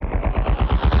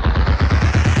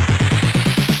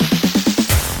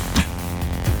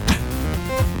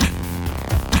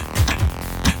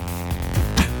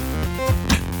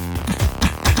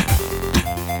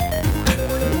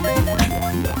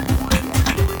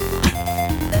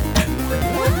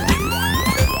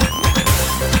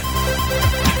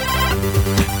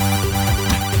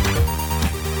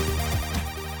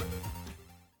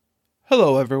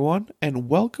everyone, and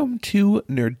welcome to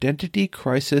Nerdentity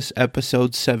Crisis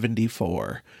episode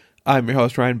 74. I'm your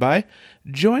host, Ryan Bai,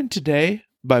 joined today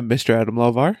by Mr. Adam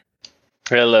Lovar.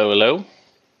 Hello, hello.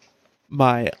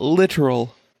 My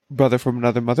literal brother from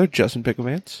another mother, Justin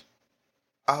Picklemans.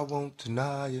 I won't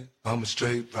deny it, I'm a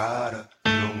straight rider.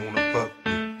 You don't wanna fuck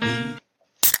with me.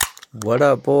 What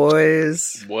up,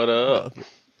 boys? What up?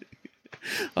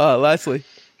 Lastly,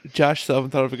 Josh still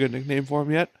haven't thought of a good nickname for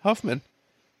him yet, Huffman.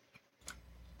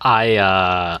 I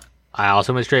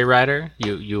also am a straight rider.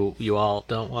 You all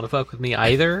don't want to fuck with me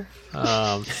either.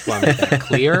 Just want to make that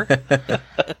clear.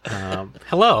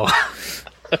 Hello.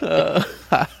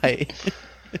 Hi.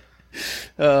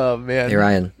 Oh, man. Hey,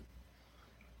 Ryan.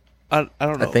 I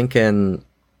don't know. I think in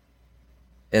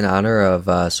honor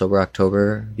of Sober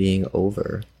October being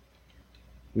over,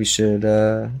 we should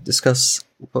discuss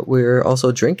what we're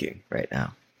also drinking right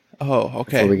now. Oh,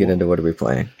 okay. Before we get into what are we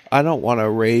playing. I don't want to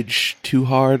rage too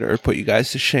hard or put you guys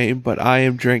to shame, but I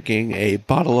am drinking a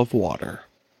bottle of water.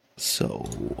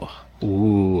 So,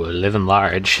 Ooh, living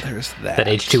large. there's that. That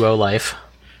H2O life.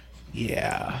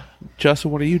 Yeah. Justin,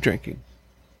 what are you drinking?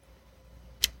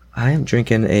 I am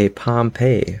drinking a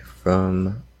Pompeii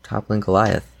from Toppling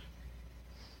Goliath.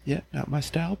 Yeah, not my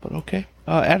style, but okay.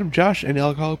 Adam, Josh, any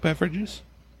alcoholic beverages?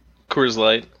 Coors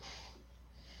Light.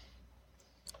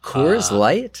 Coors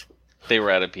Light? They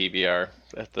were at a PBR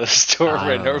at the store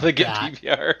right now. They get God.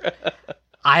 PBR.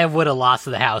 I would have lost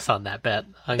the house on that bet.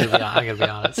 I'm gonna be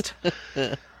honest.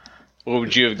 What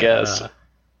would you have guessed?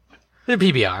 The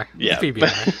PBR. Yeah. The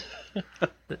PBR.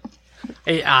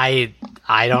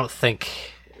 I don't think.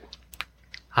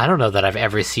 I don't know that I've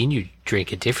ever seen you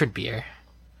drink a different beer.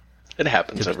 It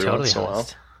happens To be every totally once in a while.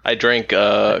 honest. I drank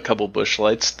a couple Busch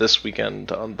Lights this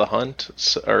weekend on the hunt,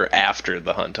 or after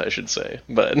the hunt, I should say.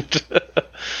 But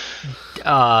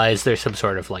Is there some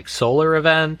sort of like solar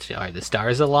event? Are the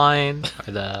stars aligned?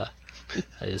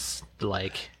 Is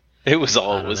like it was I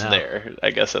always don't know. there, I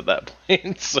guess, at that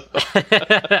point. So.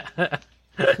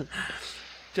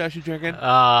 Josh, you drinking?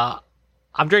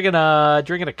 I'm drinking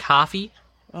a coffee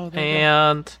Oh, there you go.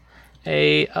 and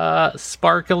a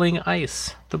sparkling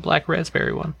ice, the black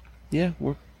raspberry one. Yeah,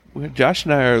 Josh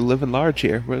and I are living large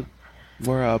here.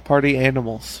 We're party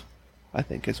animals, I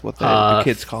think is what the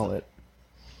kids call it.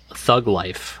 Thug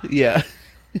life. Yeah.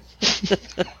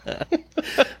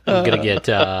 I'm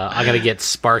gonna get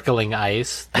sparkling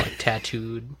ice like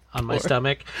tattooed on my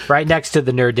stomach, right next to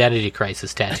the Nerdentity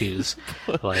Crisis tattoos.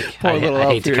 Like Poor I little hate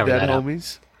out to for your cover dead that up.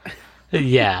 homies.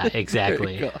 Yeah, There you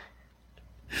exactly. go. All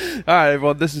right,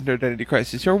 everyone, this is Nerdentity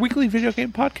Crisis, your weekly video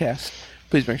game podcast.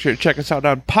 Please make sure to check us out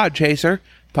on Podchaser,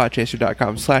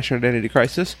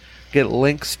 podchaser.com/nerdentitycrisis. Get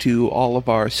links to all of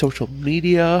our social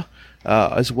media,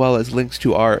 as well as links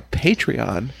to our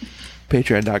Patreon,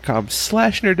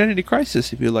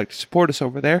 patreon.com/nerdentitycrisis. If you'd like to support us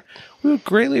over there, we would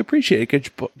greatly appreciate it.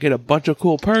 Get a bunch of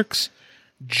cool perks,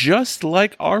 just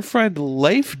like our friend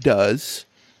Leif does.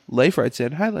 Leif writes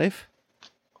in, hi, Leif.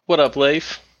 What up,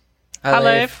 Leif? Hi,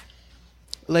 Leif.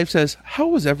 Leif says, how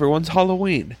was everyone's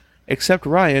Halloween? Except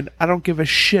Ryan. I don't give a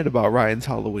shit about Ryan's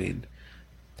Halloween.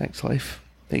 Thanks, Leif.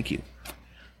 Thank you.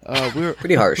 We're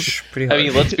Pretty harsh. Pretty I harsh.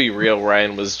 mean, let's be real.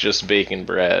 Ryan was just baking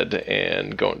bread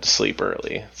and going to sleep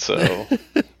early. So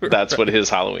that's what his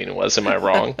Halloween was. Am I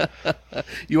wrong?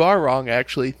 You are wrong,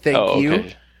 actually. Thank okay. you.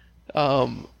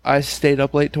 I stayed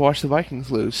up late to watch the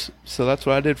Vikings lose, so that's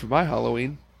what I did for my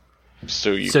Halloween.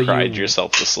 So you So cried you-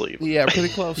 yourself to sleep. Yeah, pretty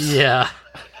close. Yeah.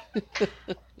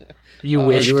 You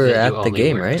wish you were that at you the only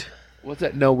game, worked. right? What's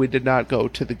that? No, we did not go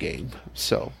to the game.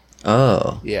 So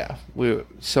Oh. yeah,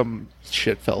 some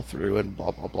shit fell through and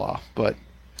blah blah blah. But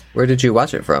Where did you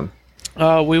watch it from?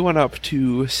 we went up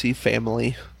to see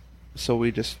family, so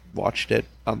we just watched it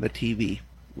on the TV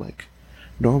like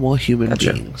normal human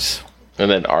Gotcha. beings. And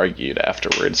then argued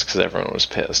afterwards because everyone was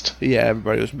pissed. Yeah,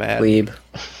 everybody was mad. Plebe.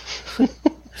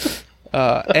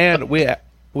 And we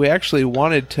actually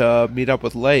wanted to meet up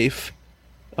with Leif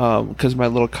because my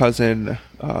little cousin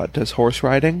does horse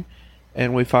riding,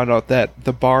 and we found out that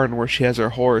the barn where she has her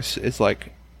horse is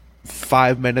like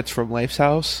 5 minutes from Leif's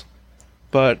house.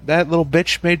 But that little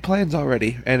bitch made plans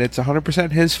already, and it's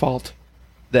 100% his fault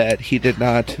that he did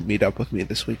not meet up with me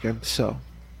this weekend. So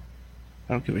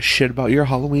I don't give a shit about your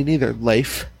Halloween either,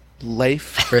 Leif. Leif.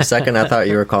 For a second, I thought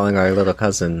you were calling our little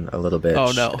cousin a little bitch.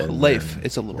 Oh no, and Leif. then-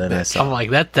 It's a little then I bitch. saw- I'm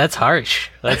like that's harsh.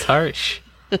 That's harsh.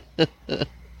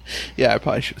 Yeah, I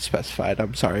probably should have specified.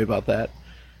 I'm sorry about that.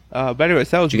 But anyways,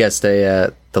 that was Did you guys stay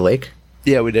at the lake?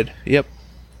 yeah, we did. Yep.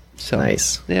 So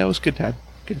Nice. Yeah, it was a good time.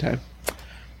 Good time.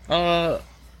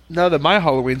 Now that my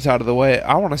Halloween's out of the way,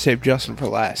 I want to save Justin for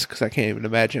last because I can't even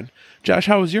imagine. Josh,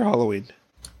 how was your Halloween?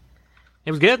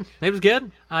 It was good. It was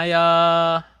good.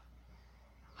 I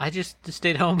just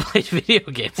stayed home and played video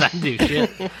games. I didn't do shit.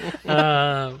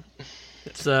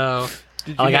 So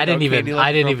Did like get I didn't no even candy like I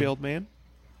a didn't grumpy even old man?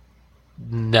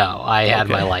 no. I had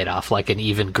my Okay. light off like an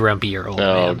even grumpier old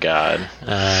Oh man.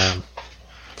 God.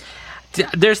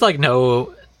 There's like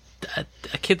no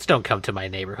kids don't come to my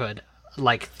neighborhood.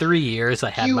 Like 3 years I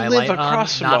had You my live light on.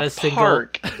 across from Not a a single.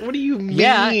 park. What do you mean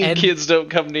Yeah, and- kids don't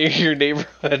come near your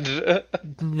neighborhood?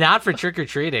 Not for trick or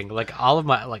treating. Like all of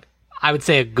my I would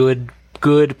say a good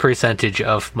percentage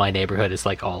of my neighborhood is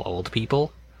like all old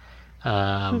people.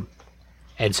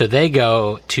 And so they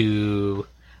go to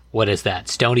what is that?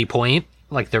 Stony Point,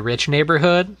 like the rich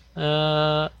neighborhood.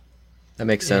 That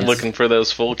makes sense. Looking for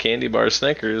those full candy bar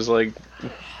Snickers like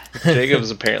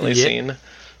Jacob's apparently Yeah. seen.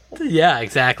 Yeah,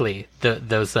 exactly.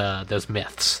 Those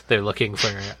myths. They're looking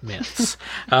for myths.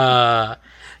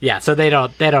 Yeah, so they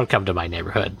don't come to my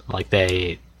neighborhood. Like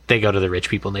they go to the rich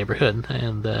people neighborhood,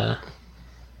 and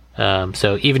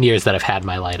so even years that I've had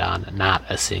my light on, not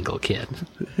a single kid.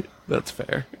 That's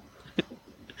fair.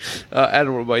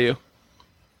 Adam, what about you?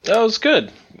 That was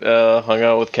good. Hung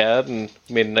out with Kat and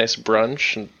made a nice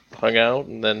brunch and hung out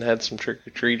and then had some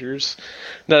trick-or-treaters.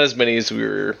 Not as many as we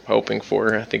were hoping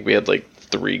for. I think we had like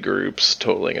 3 groups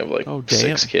totaling of like Oh, damn.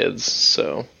 6 kids.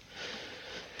 So,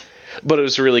 but it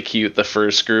was really cute. The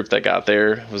first group that got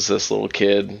there was this little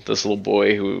kid, this little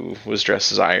boy who was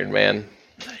dressed as Iron Man.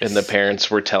 And the parents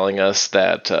were telling us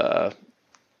that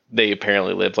they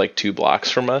apparently live like 2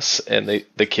 blocks from us, and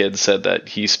the kid said that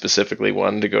he specifically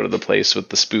wanted to go to the place with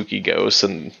the spooky ghosts,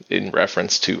 and in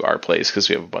reference to our place because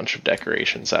we have a bunch of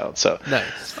decorations out. So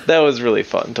Nice. that was really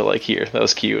fun to like hear. That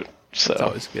was cute. So It's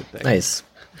always a good thing. Nice.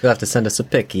 You'll have to send us a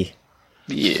picky.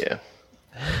 yeah,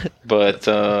 but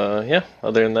yeah.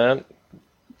 Other than that,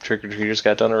 trick or treaters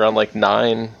got done around like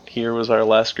 9. Here was our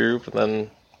last group, and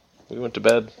then we went to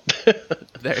bed.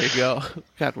 There you go.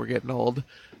 God, we're getting old.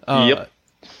 Yep.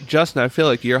 Justin, I feel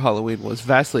like your Halloween was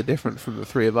vastly different from the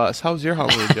 3 of us. How was your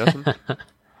Halloween, Justin?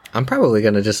 I'm probably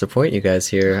going to disappoint you guys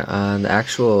here. On the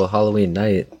actual Halloween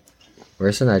night,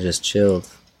 Marissa and I just chilled.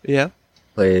 Yeah?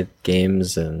 Played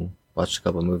games and watched a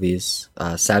couple movies.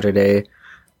 Saturday,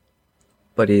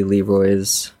 buddy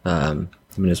Leroy's, him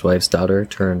and his wife's daughter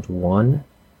turned 1.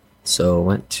 So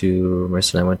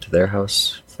Marissa and I went to their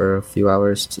house for a few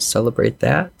hours to celebrate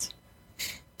that.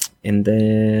 And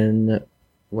then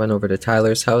went over to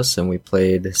Tyler's house and we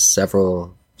played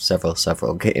several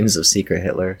games of Secret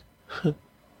Hitler.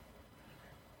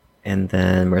 And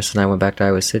then Marissa and I went back to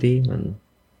Iowa City and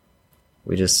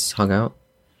we just hung out.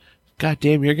 God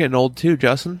damn, you're getting old too,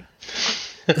 Justin.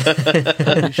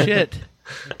 Holy shit.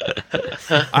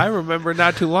 I remember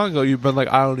not too long ago you've been like,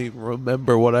 I don't even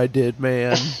remember what I did,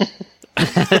 man.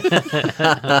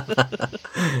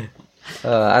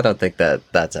 I don't think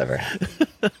that's ever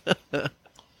happened.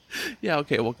 Yeah,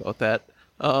 okay, we'll go with that.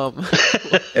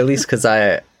 At least because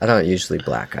I don't usually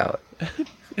black out.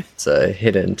 It's a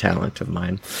hidden talent of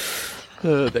mine.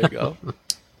 There you go.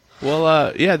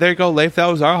 Well, yeah, there you go, Leif. That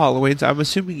was our Halloweens. I'm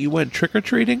assuming you went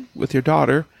trick-or-treating with your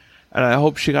daughter, and I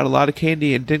hope she got a lot of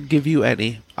candy and didn't give you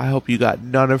any. I hope you got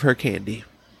none of her candy.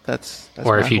 That's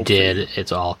Or my if you hope for did,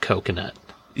 it's all coconut.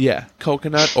 Yeah,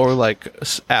 coconut or like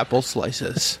apple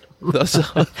slices. That's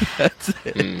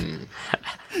it.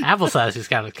 Apple slices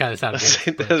kind of sound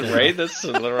good. but, Right? That's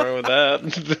nothing wrong with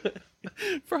that.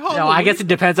 For Halloween. No, I guess it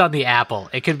depends on the apple.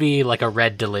 It could be like a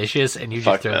red delicious, and you just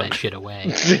Fuck throw them. that shit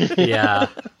away. Yeah,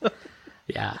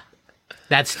 yeah.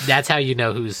 That's how you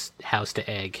know who's house to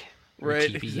egg. or Right,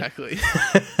 TV. exactly.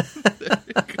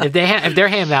 If they're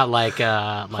handing out like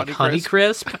Honey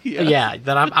Crisp, Yeah. yeah,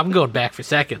 then I'm going back for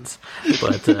seconds.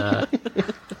 But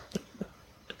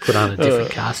put on a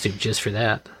different costume just for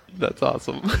that. That's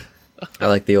awesome. I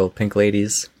like the old pink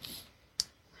ladies.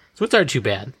 Sweets aren't too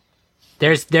bad.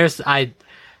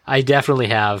 I definitely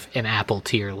have an Apple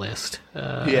tier list.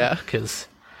 Yeah. because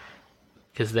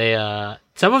they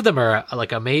some of them are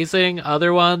like amazing.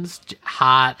 Other ones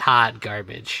hot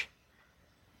garbage.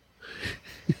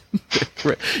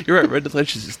 You're right. Red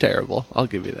Delicious is terrible. I'll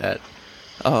give you that.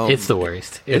 It's the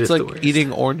worst. It It's is like the worst.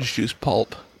 eating orange juice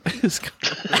pulp. It's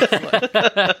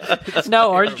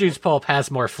No, orange juice pulp has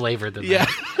more flavor than yeah.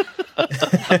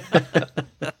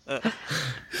 that.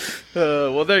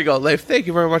 Well, there you go, Leif. Thank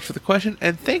you very much for the question,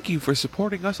 and thank you for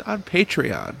supporting us on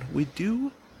Patreon. We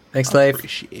do Thanks, Leif.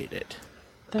 appreciate it.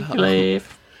 Thank you,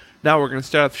 Leif. Now we're going to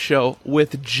start off the show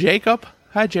with Jacob.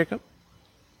 Hi, Jacob.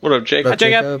 What up, Jake? But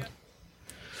Jacob.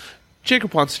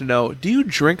 Jacob wants to know, do you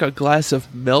drink a glass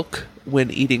of milk when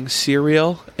eating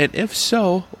cereal? And if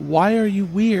so, why are you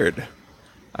weird?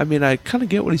 I mean, I kind of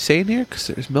get what he's saying here, because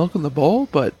there's milk in the bowl,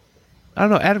 but I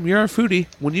don't know, Adam, you're a foodie.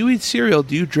 When you eat cereal,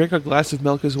 do you drink a glass of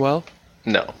milk as well?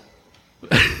 No.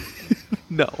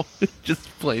 No. Just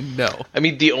plain no. I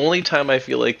mean, the only time I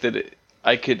feel like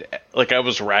I could, like, I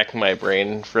was racking my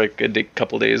brain for like a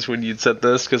couple days when you'd said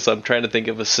this, because I'm trying to think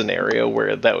of a scenario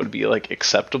where that would be, like,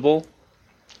 acceptable.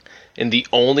 And the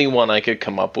only one I could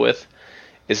come up with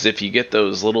is if you get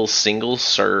those little single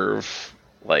serve,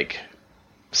 like,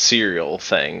 cereal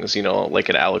things, you know, like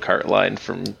an a la carte line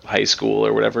from high school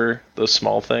or whatever, those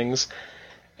small things,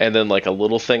 and then like a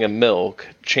little thing of milk.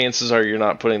 Chances are you're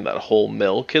not putting that whole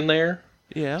milk in there.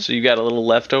 Yeah. So you got a little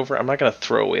leftover. I'm not going to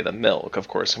throw away the milk. Of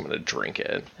course, I'm going to drink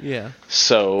it. Yeah.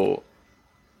 So,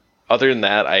 other than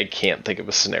that, I can't think of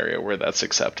a scenario where that's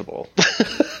acceptable.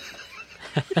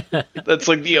 That's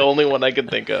like the only one I can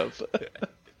think of.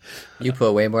 You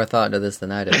put way more thought into this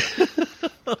than I did.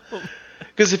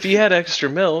 Because if you had extra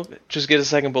milk, just get a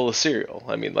second bowl of cereal.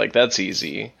 I mean, like, that's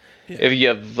easy. Yeah. If you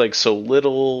have, like, so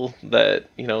little that,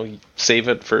 you know, save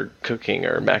it for cooking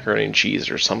or macaroni and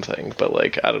cheese or something. But,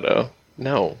 like, I don't know.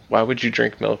 No. Why would you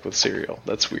drink milk with cereal?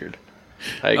 That's weird.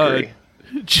 I agree.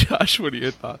 Josh, what are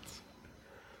your thoughts?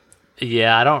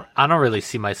 Yeah, I don't really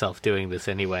see myself doing this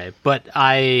anyway. But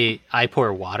I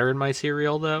pour water in my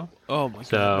cereal though. Oh my god!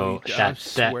 So I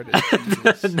swear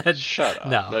to shut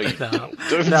up. No, you don't.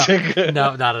 No,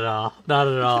 no, not at all. Not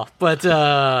at all. But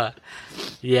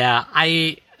yeah,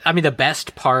 I mean the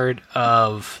best part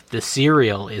of the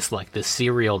cereal is like the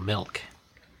cereal milk.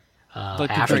 Like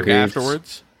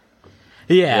afterwards.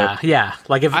 Yeah, yep. Yeah.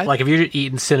 Like if you're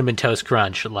eating Cinnamon Toast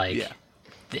Crunch, like. Yeah.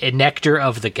 The nectar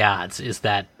of the gods is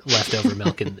that leftover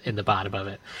milk in the bottom of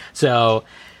it. So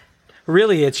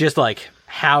really it's just like,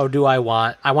 how do I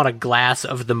want a glass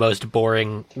of the most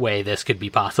boring way this could be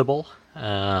possible.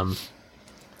 Yeah,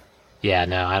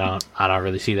 no, I don't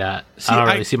really see that. I don't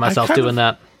really see myself doing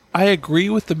that. I agree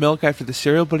with the milk after the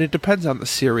cereal, but it depends on the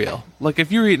cereal. Like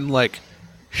if you're eating like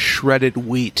shredded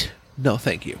wheat, no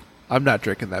thank you. I'm not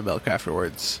drinking that milk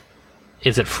afterwards.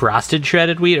 Is it frosted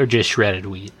shredded wheat or just shredded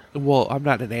wheat? Well, I'm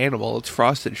not an animal. It's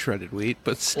frosted shredded wheat,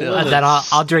 but still. Then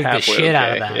I'll drink the shit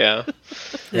out of that. Yeah.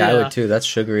 Yeah, I would too. That's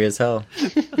sugary as hell.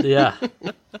 Yeah.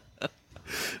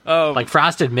 Like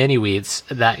frosted mini wheats,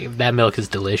 that milk is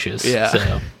delicious. Yeah.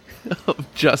 So.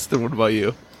 Justin, what about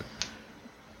you?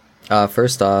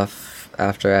 First off,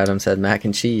 after Adam said mac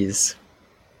and cheese,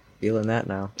 feeling that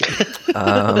now.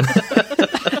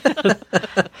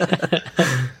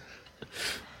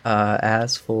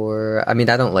 As for, I mean,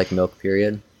 I don't like milk,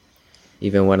 period.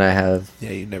 Even when I have...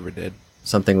 Yeah, you never did.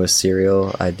 Something with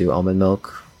cereal, I do almond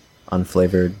milk,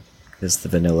 unflavored, because the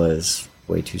vanilla is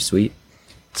way too sweet.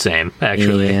 Same,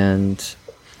 actually. And,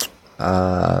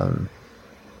 yeah,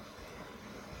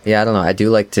 I don't know. I do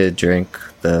like to drink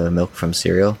the milk from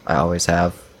cereal. I always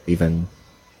have. Even,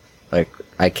 like,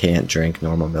 I can't drink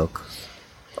normal milk.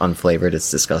 Unflavored, it's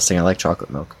disgusting. I like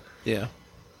chocolate milk. Yeah.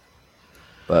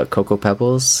 But Cocoa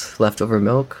Pebbles, leftover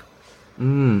milk?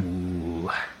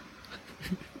 Ooh.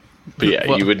 But yeah,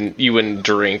 well, you wouldn't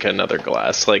drink another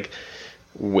glass, like,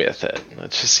 with it.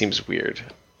 That just seems weird.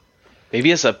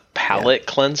 Maybe as a palate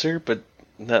cleanser, but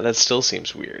that still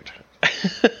seems weird.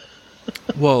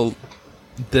 Well,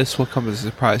 this will come as a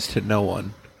surprise to no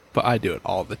one, but I do it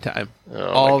all the time.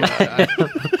 All the time.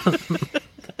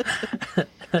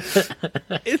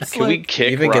 It's Can we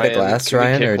kick even Ryan? Get a glass,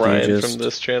 Ryan, or do you just from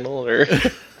this channel? Or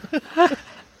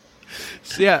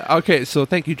so, yeah, okay. So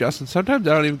thank you, Justin. Sometimes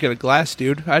I don't even get a glass,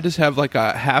 dude. I just have like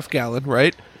a half gallon,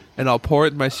 right? And I'll pour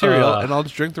it in my cereal, and I'll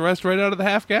just drink the rest right out of the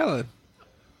half gallon.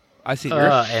 I see you're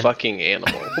a fucking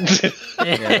animal.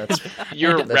 Yeah,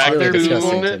 you're a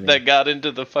raccoon that got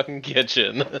into the fucking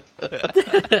kitchen.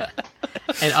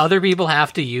 And other people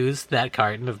have to use that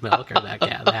carton of milk or that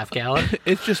half gallon.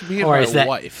 It's just me and my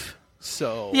wife.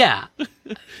 So yeah,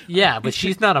 but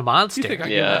she's not a monster. You think I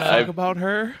give a fuck about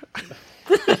her?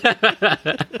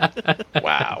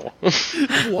 Wow.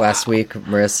 Last week,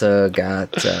 Marissa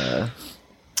got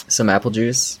some apple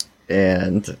juice,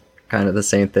 and kind of the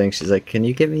same thing. She's like, "Can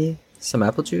you give me some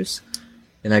apple juice?"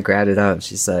 And I grabbed it out, and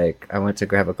she's like, I went to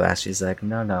grab a glass. She's like,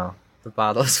 no, the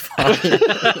bottle's fine.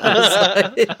 I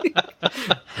was like,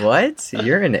 what?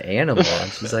 You're an animal.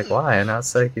 And she's like, why? And I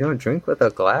was like, you don't drink with a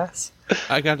glass?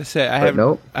 I gotta say, I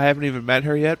haven't even met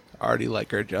her yet. I already like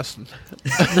her, Justin.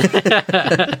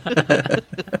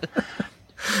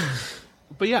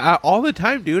 But yeah, all the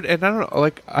time, dude. And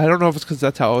I don't know if it's because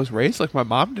that's how I was raised. Like my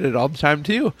mom did it all the time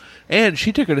too, and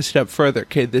she took it a step further.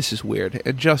 Okay, this is weird.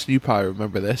 And Justin, you probably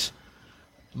remember this.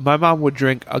 My mom would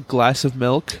drink a glass of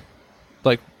milk,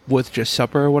 like with just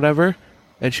supper or whatever,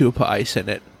 and she would put ice in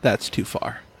it. That's too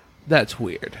far. That's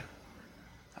weird.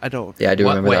 I don't. Yeah, I do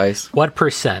remember the ice. What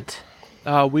percent?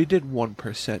 We did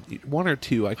 1%, 1 or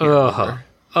 2. I can't remember.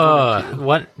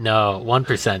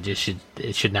 1%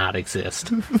 it should not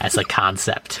exist as a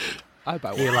concept. I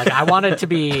buy You're 1. like, I want it to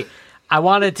be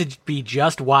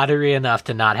just watery enough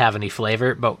to not have any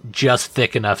flavor, but just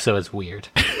thick enough so it's weird.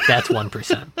 That's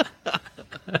 1%.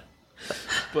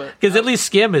 Because at least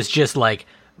skim is just like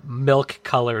milk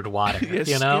colored water. Yeah,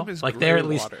 you know, skim is like gray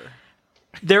water.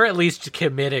 they're at least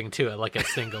committing to it, like a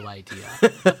single idea.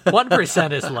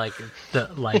 1% is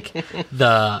like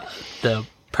the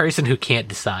person who can't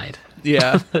decide.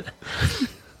 Yeah. But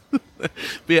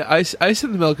yeah, ice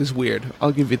in the milk is weird.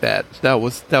 I'll give you that. That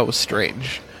was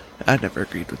strange. I never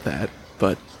agreed with that,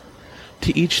 but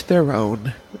to each their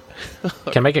own.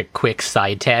 Can I make a quick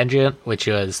side tangent, which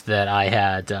was that I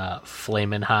had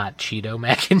Flamin' Hot Cheeto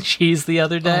mac and cheese the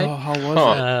other day. Oh, how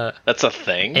was it? That's a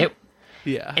thing.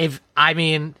 Yeah.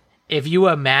 If you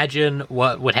imagine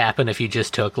what would happen if you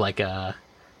just took like a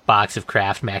box of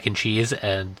Kraft mac and cheese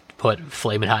and put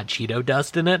Flamin' Hot Cheeto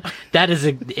dust in it, that is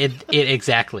it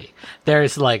exactly.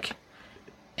 There's like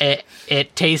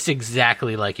it tastes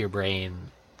exactly like your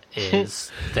brain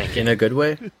is thinking. In a good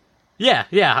way? Yeah.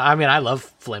 I mean, I love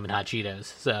Flamin' Hot Cheetos,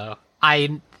 so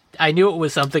I knew it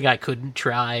was something I couldn't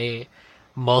try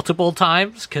multiple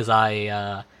times because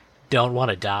I don't want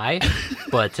to die,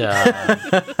 but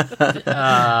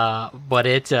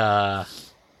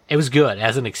it was good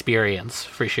as an experience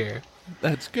for sure.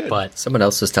 That's good. But Someone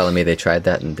else was telling me they tried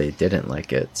that and they didn't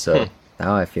like it, so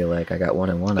now I feel like I got 1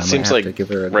 and 1. I It might seems have like to give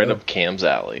her a right go. up Cam's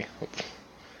alley.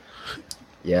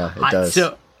 Yeah, it does.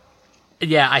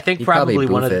 I think He'd probably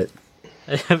probably one of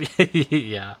boof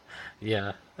it.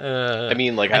 yeah. I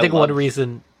mean, like, I think love... one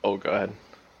reason Oh, go ahead.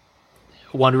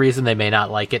 they may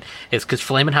not like it is because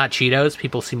Flamin' Hot Cheetos,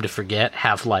 people seem to forget,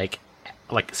 have like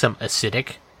some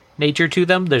acidic nature to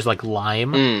them. There's like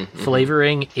lime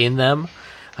flavoring in them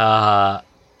that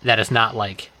is not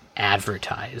like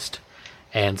advertised,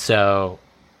 and so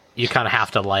you kind of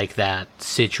have to like that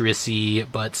citrusy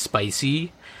but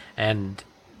spicy. And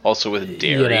Also with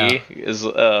dairy is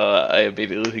I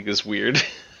immediately think is weird.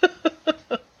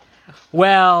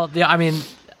 well, I mean,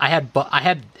 I had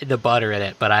the butter in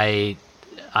it, but I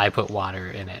put water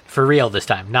in it for real this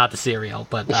time, not the cereal,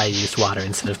 but I used water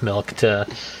instead of milk to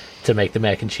make the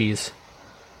mac and cheese.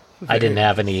 I didn't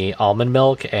have any almond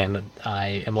milk, and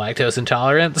I am lactose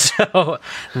intolerant, so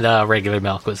the regular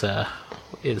milk is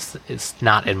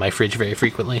not in my fridge very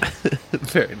frequently.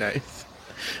 Very nice.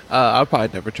 I'll probably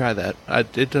never try that.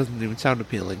 It doesn't even sound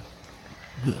appealing.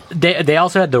 They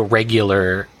also had the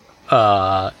regular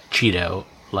Cheeto,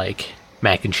 like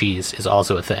mac and cheese is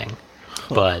also a thing,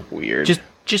 but Weird.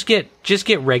 Just get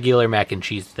regular mac and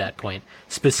cheese at that point.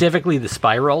 Specifically the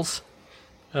spirals.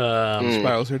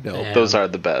 Spirals are dope. Yeah. Those are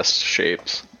the best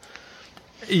shapes.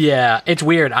 Yeah, it's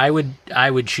weird. I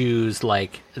would choose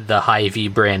like the Hy-Vee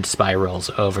brand spirals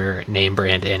over name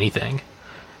brand anything.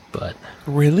 But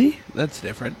Really? That's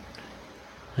different.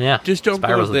 yeah, Just don't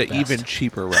spirals go are the best. even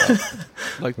cheaper route.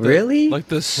 Like Really? Like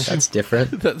the That's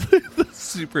different. the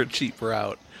super cheap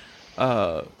route.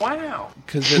 Wow.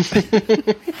 Because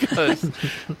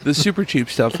the super cheap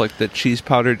stuff, like the cheese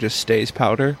powder, just stays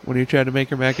powder when you try to make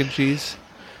your mac and cheese.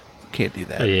 Can't do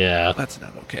that. Yeah. That's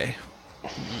not okay.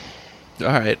 All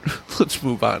right, let's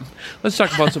move on. Let's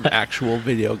talk about some actual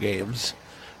video games.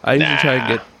 I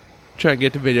usually try and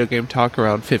get to video game talk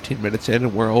around 15 minutes in,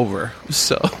 and we're over.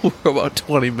 So we're about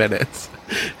 20 minutes.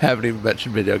 Haven't even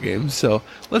mentioned video games. So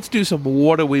let's do some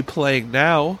what are we playing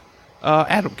now?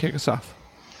 Adam, kick us off.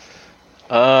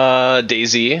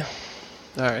 Daisy. All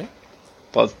right.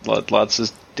 Lots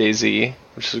of Daisy,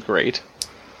 which is great.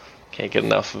 Can't get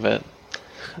enough of it.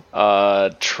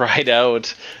 Tried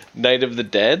out Night of the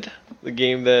Dead, the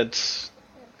game that...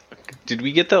 Did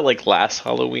we get that like last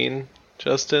Halloween,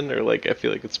 Justin? Or like I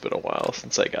feel like it's been a while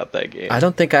since I got that game. I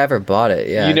don't think I ever bought it.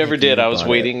 Yeah, You I never think did. I was bought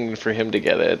it. waiting for him to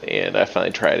get it, and I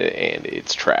finally tried it, and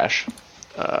it's trash.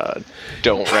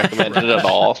 Don't recommend it at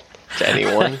all to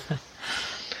anyone.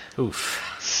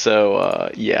 Oof.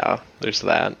 So, yeah, there's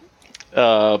that.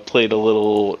 Played a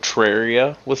little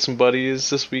Terraria with some buddies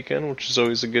this weekend, which is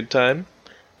always a good time.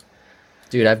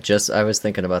 Dude, I was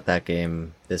thinking about that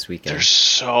game this weekend.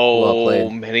 There's Well so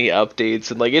played. many updates,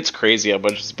 and like it's crazy how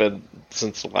much it's been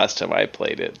since the last time I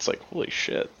played it. It's like, holy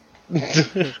shit.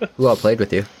 Who all played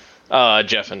with you?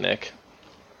 Jeff and Nick.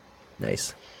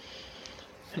 Nice.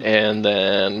 And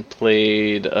then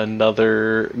played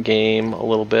another game a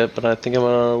little bit, but I think I'm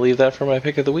gonna leave that for my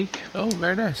pick of the week. Oh,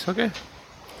 very nice. Okay.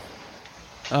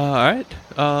 All right.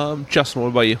 Justin, what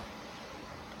about you?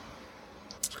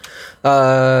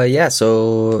 Yeah,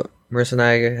 so Marissa and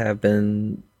I have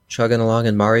been chugging along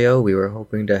in Mario. We were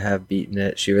hoping to have beaten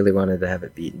it. She really wanted to have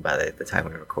it beaten by the time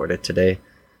we recorded today.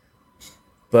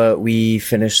 But we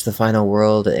finished the final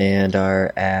world and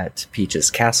are at Peach's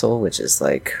Castle, which is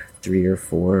like 3 or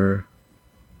 4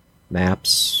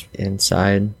 maps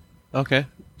inside. Okay.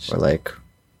 Or like,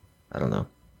 I don't know,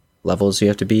 levels you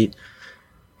have to beat.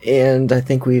 And I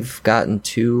think we've gotten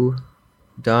 2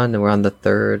 done, and we're on the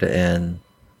 3rd, and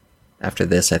after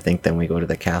this, I think then we go to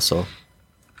the castle.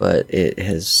 But it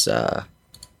has,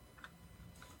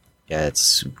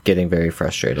 it's getting very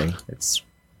frustrating. It's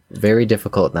very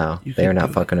difficult now. You They are can not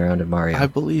do it. fucking around in Mario. I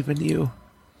believe in you.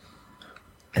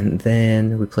 And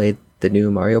then we played the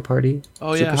new Mario Party.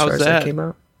 Oh, yeah, how's Superstars that? came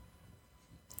out.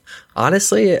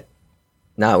 Honestly,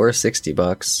 not worth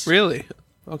 $60. Really?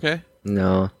 Okay.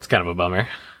 No. It's kind of a bummer.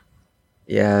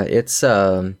 Yeah, it's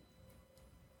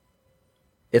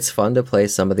fun to play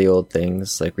some of the old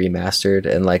things like remastered,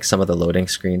 and like some of the loading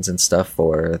screens and stuff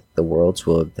for the worlds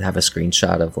will have a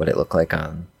screenshot of what it looked like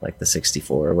on like the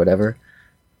 64 or whatever.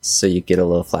 So you get a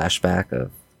little flashback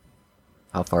of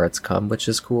how far it's come, which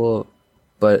is cool.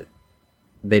 But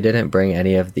they didn't bring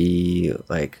any of the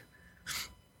like,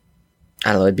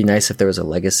 I don't know, it'd be nice if there was a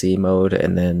legacy mode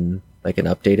and then like an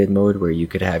updated mode where you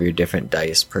could have your different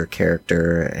dice per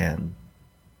character, and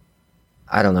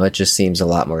I don't know, it just seems a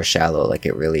lot more shallow. Like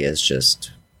it really is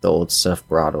just the old stuff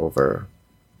brought over,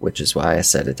 which is why I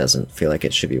said it doesn't feel like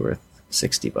it should be worth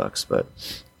 $60, but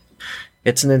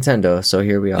it's Nintendo, so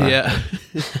here we are. Yeah.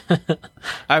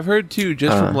 I've heard too,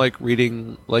 just from like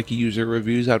reading like user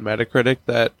reviews on Metacritic,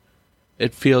 that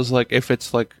it feels like if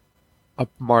it's like a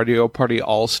Mario Party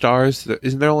All-Stars,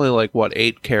 isn't there only like, what,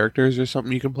 8 characters or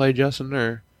something you can play, Justin?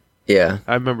 Or Yeah.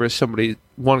 I remember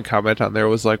one comment on there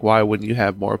was like, why wouldn't you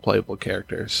have more playable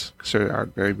characters? Because there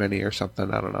aren't very many or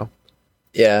something, I don't know.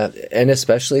 Yeah, and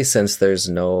especially since there's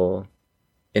no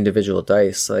individual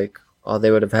dice, like all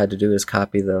they would have had to do is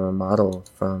copy the model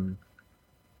from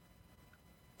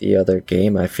the other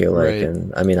game, I feel like. Right.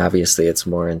 And I mean, obviously it's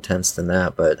more intense than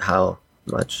that, but how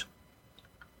much?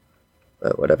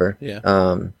 But whatever. Yeah.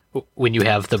 When you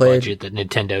have the Played- budget that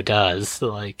Nintendo does,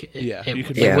 like, Yeah, you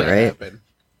can Yeah, make that right? happen.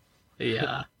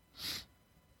 yeah.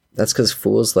 That's because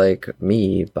fools like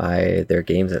me buy their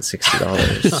games at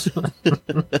 $60.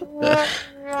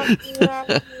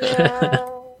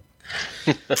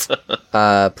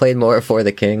 Played more For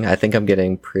the King. I think I'm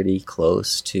getting pretty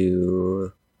close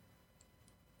to.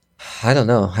 I don't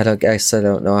know. I don't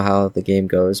know how the game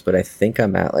goes, but I think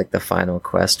I'm at like the final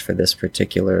quest for this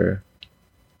particular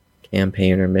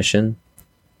campaign or mission,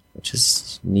 which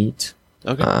is neat.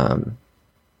 Okay.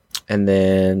 And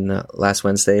then last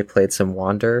Wednesday played some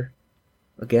Wander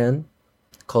again,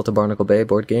 Cult of Barnacle Bay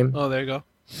board game. Oh, there you go.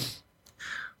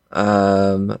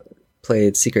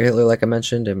 Played Secret Hitler, like I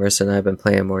mentioned, and Marissa and I have been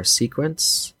playing more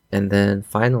Sequence. And then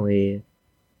finally,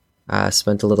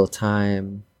 spent a little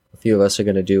time. A few of us are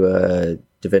going to do a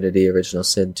Divinity Original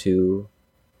Sin 2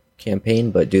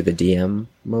 campaign, but do the DM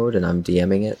mode, and I'm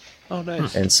DMing it. Oh,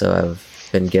 nice. And so I've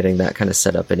been getting that kind of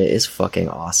set up, and it is fucking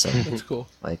awesome. That's cool.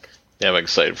 Like, Yeah, I'm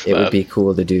excited for it that. would be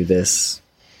cool to do this.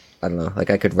 I don't know, like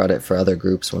I could run it for other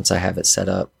groups once I have it set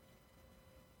up.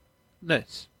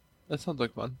 Nice. That sounds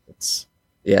like fun. It's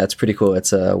pretty cool.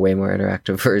 It's a way more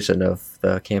interactive version of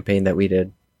the campaign that we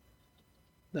did.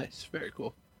 Nice. Very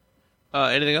cool.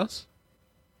 Anything else?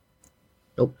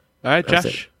 Nope. All right, That's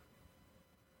Josh.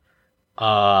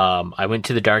 I went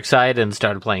to the dark side and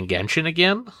started playing Genshin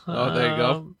again. Oh, there you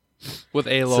go. With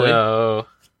Aloy.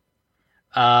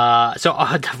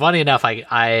 Funny enough,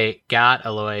 I got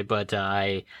Aloy, but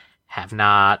I have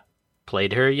not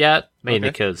played her yet, mainly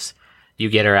Okay. because you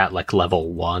get her at like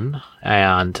level 1,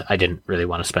 and I didn't really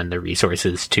want to spend the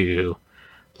resources to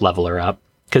level her up.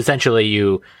 Because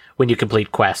essentially, when you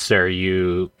complete quests or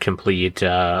you complete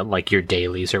like your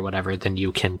dailies or whatever, then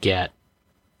you can get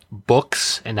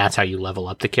books, and that's how you level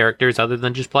up the characters other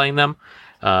than just playing them.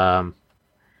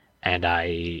 And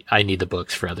I need the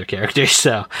books for other characters,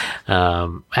 so I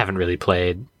haven't really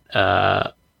played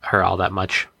her all that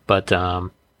much. But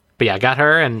yeah, I got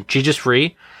her, and she's just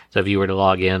free. So if you were to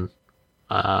log in,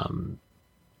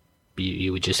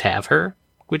 you would just have her,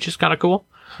 which is kind of cool.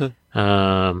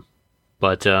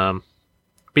 But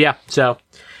yeah, so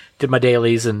did my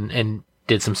dailies and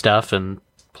did some stuff and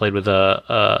played with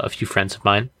a few friends of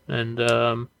mine, and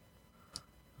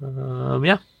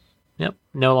yeah. Yep,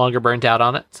 no longer burnt out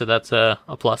on it, so that's a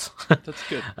plus. That's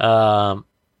good.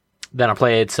 Then I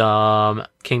played some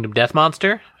Kingdom Death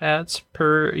Monster, as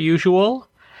per usual.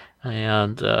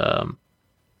 And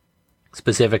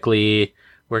specifically,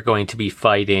 we're going to be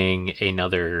fighting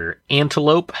another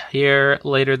antelope here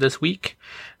later this week.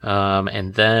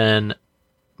 And then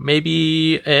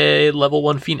maybe a level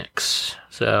 1 Phoenix.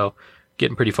 So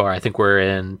getting pretty far. I think we're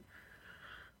in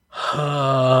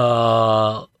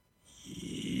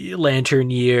Lantern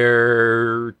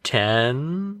Year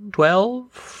 10,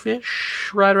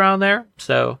 12-ish, right around there.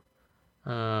 So,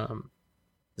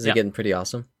 Is it getting pretty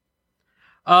awesome?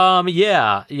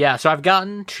 yeah. So I've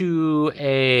gotten to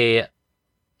a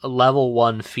level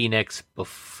 1 Phoenix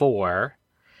before,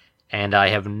 and I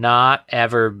have not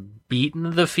ever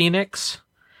beaten the Phoenix.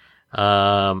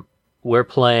 We're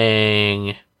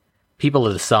playing People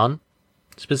of the Sun,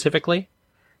 specifically.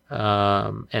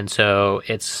 And so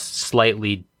it's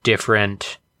slightly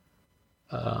different,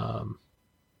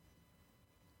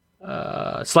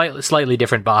 slightly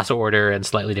different boss order and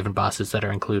slightly different bosses that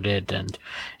are included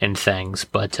and things.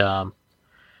 But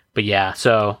yeah,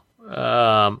 so,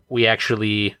 we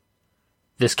actually,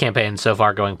 this campaign so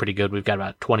far going pretty good. We've got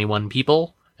about 21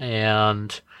 people,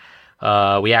 and,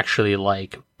 we actually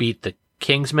beat the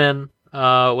Kingsman,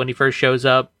 when he first shows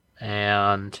up,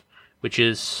 and which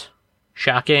is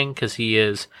shocking because he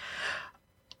is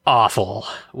awful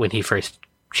when he first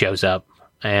shows up,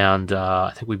 and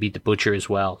I think we beat the Butcher as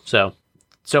well. So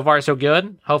far so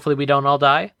good. Hopefully we don't all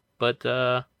die, but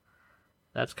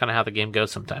that's kind of how the game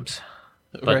goes sometimes.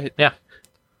 But, Right. Yeah.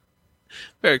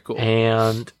 Very cool.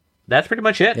 And that's pretty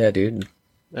much it. Yeah, dude.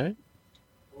 All right.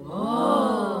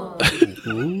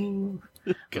 Ooh,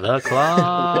 the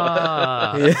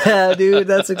claw. Yeah, dude,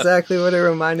 that's exactly what it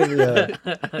reminded me of.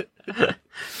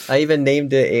 I even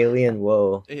named it Alien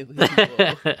Whoa.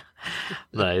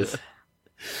 Nice.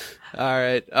 All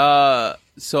right.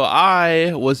 So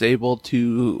I was able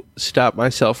to stop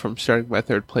myself from starting my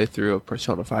third playthrough of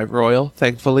Persona 5 Royal,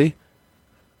 thankfully.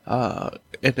 And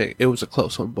it was a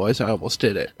close one, boys. I almost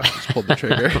did it. I just pulled the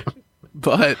trigger.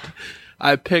 But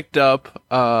I picked up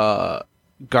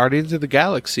Guardians of the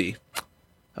Galaxy.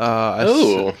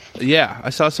 I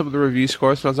saw some of the review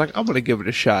scores, and I was like, I'm going to give it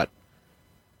a shot.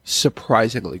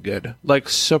 Surprisingly good.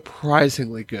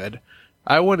 Surprisingly good.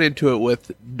 I went into it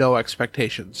with no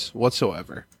expectations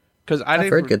whatsoever. Because I've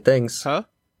heard good things. Huh?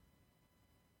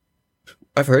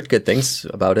 I've heard good things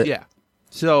about it. Yeah.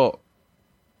 So,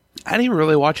 I didn't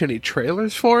really watch any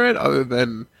trailers for it, other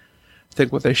than, I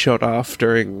think what they showed off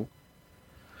during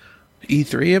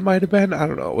E3 it might have been. I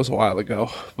don't know. It was a while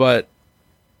ago. But,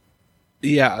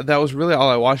 yeah, that was really all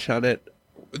I watched on it.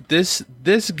 This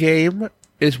game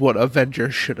is what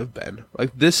Avengers should have been.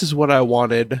 This is what I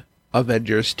wanted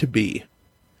Avengers to be,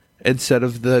 instead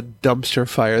of the dumpster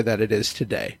fire that it is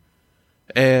today.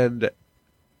 And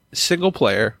single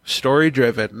player, story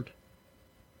driven,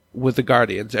 with the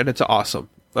Guardians, and it's awesome.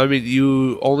 I mean,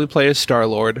 you only play as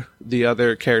Star-Lord. The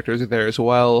other characters are there as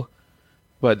well,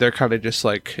 but they're kind of just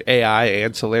like AI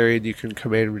ancillary, and you can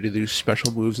command them to do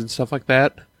special moves and stuff like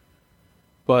that.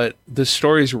 But the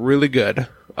story's really good.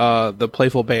 The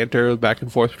playful banter back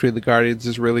and forth between the Guardians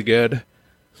is really good.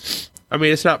 I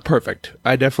mean, it's not perfect.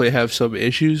 I definitely have some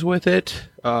issues with it.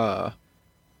 The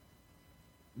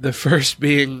first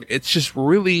being, it's just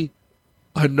really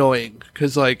annoying.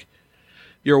 Because,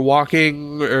 you're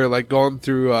walking or, going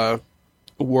through a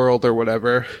world or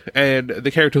whatever, and the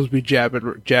characters will be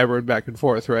jabbering back and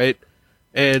forth, right?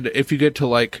 And if you get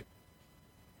to,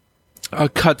 a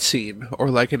cutscene or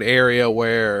an area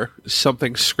where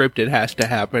something scripted has to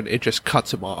happen, it just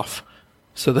cuts them off.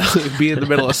 So they'll be in the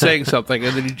middle of saying something,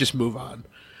 and then you just move on.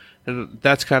 And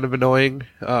that's kind of annoying.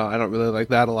 I don't really like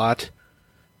that a lot.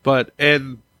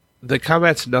 And the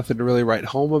combat's nothing to really write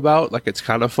home about. It's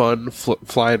kind of fun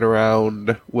flying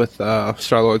around with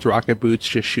Star-Lord's rocket boots,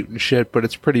 just shooting shit, but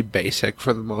it's pretty basic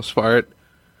for the most part.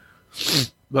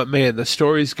 But man, the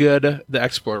story's good. The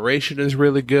exploration is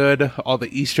really good. All the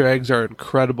Easter eggs are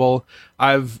incredible.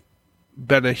 I've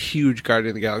been a huge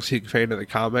Guardian of the Galaxy fan of the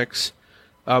comics.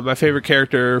 My favorite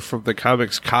character from the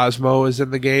comics, Cosmo, is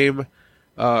in the game.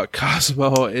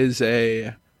 Cosmo is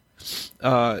a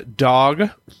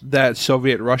dog that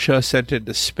Soviet Russia sent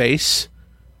into space,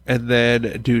 and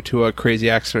then due to a crazy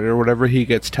accident or whatever, he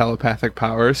gets telepathic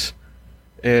powers,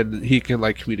 and he can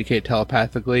communicate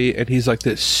telepathically, and he's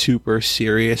this super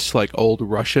serious old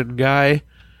Russian guy,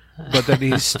 but then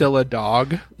he's still a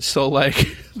dog. So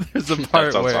there's a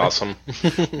part that sounds where awesome.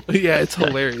 yeah, it's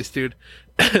hilarious, dude.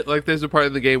 There's a part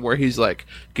in the game where he's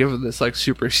giving this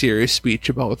super serious speech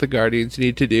about what the Guardians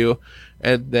need to do,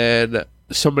 and then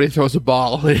somebody throws a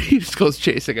ball and he just goes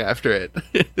chasing after it.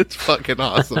 It's fucking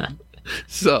awesome.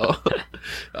 So,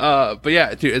 but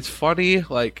yeah, dude, it's funny.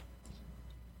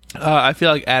 I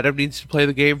feel like Adam needs to play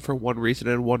the game for one reason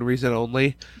and one reason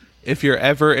only. If you're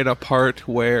ever in a part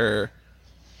where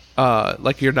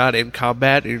you're not in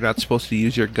combat and you're not supposed to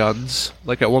use your guns,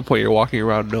 at one point you're walking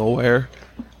around nowhere,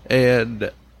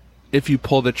 and if you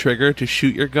pull the trigger to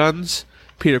shoot your guns,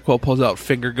 Peter Quill pulls out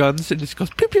finger guns and just goes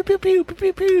pew pew pew pew pew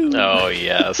pew pew. Oh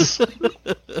yes.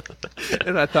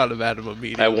 And I thought of Adam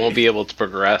immediately. I won't be able to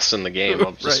progress in the game.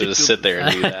 I'll just Right. sort of sit there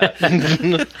and do that.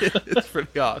 It's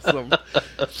pretty awesome.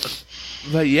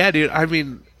 But yeah, dude, I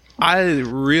mean, I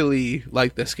really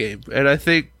like this game, and I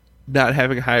think not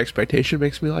having a high expectation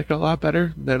makes me like it a lot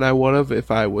better than I would have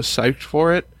if I was psyched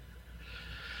for it.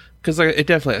 Because like, it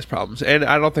definitely has problems, and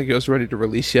I don't think it was ready to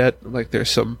release yet. Like,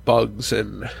 there's some bugs,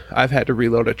 and I've had to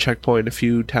reload a checkpoint a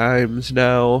few times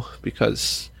now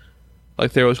because,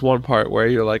 like, there was one part where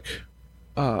you're like,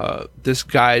 this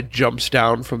guy jumps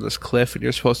down from this cliff, and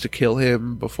you're supposed to kill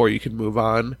him before you can move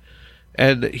on.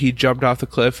 And he jumped off the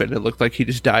cliff, and it looked like he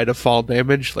just died of fall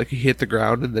damage. Like, he hit the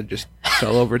ground and then just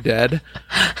fell over dead.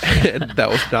 And that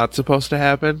was not supposed to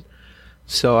happen.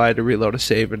 So I had to reload a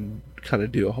save and kind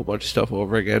of do a whole bunch of stuff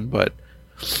over again. But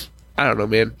I don't know,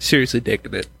 man. Seriously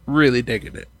digging it. Really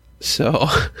digging it. So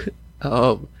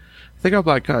I think I'm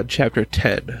like on chapter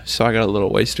 10. So I got a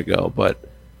little ways to go. But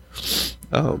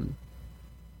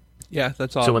yeah,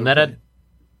 that's all. So when that had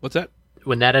What's that?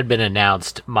 when that had been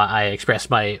announced, I expressed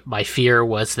my fear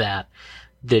was that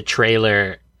the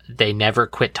trailer, they never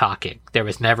quit talking. There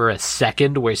was never a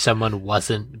second where someone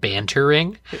wasn't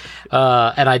bantering.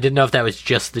 And I didn't know if that was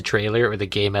just the trailer or the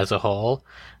game as a whole.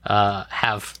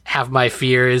 Have my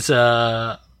fears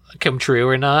come true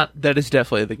or not? That is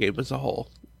definitely the game as a whole.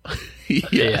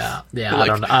 Yes. Yeah.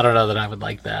 Like, I don't know that I would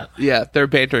like that. yeah, they're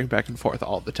bantering back and forth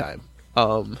all the time.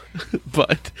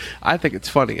 But I think it's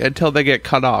funny until they get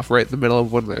cut off right in the middle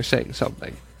of when they're saying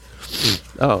something.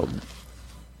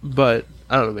 But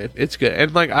I don't know, man. It's good.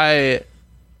 And like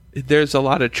there's a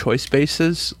lot of choice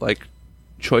bases, like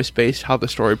choice based how the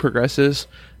story progresses.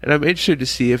 And I'm interested to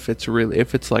see if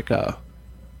it's like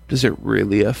does it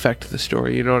really affect the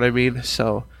story? You know what I mean?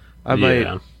 So I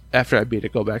might, after I beat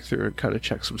it, go back through and kind of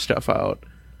check some stuff out.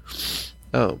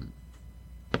 I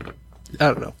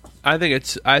don't know. I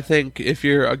think if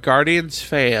you're a Guardians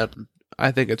fan,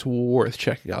 I think it's worth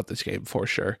checking out this game for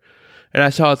sure. And I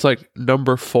saw it's like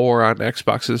number 4 on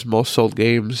Xbox's most sold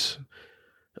games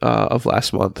of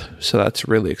last month. So that's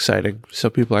really exciting. So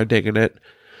people are digging it.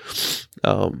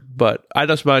 But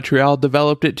Eidos Montreal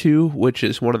developed it too, which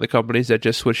is one of the companies that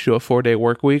just switched to a 4-day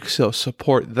work week. So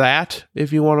support that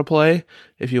if you want to play,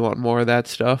 if you want more of that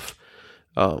stuff.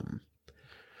 So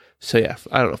yeah,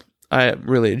 I don't know. I am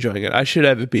really enjoying it. I should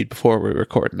have it beat before we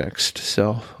record next,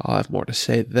 so I'll have more to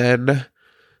say then.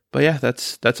 But yeah,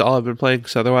 that's all I've been playing.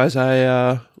 So otherwise,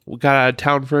 I got out of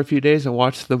town for a few days and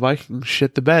watched the Vikings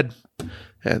shit the bed,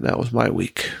 and that was my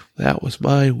week.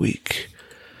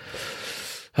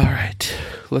 All right,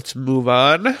 let's move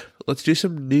on. Let's do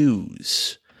some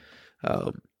news.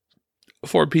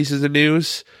 4 pieces of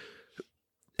news.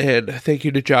 And thank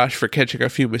you to Josh for catching a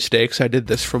few mistakes. I did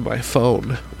this from my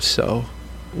phone, so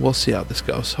we'll see how this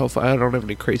goes. Hopefully I don't have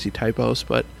any crazy typos,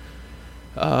 but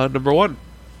number 1,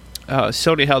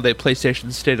 Sony held a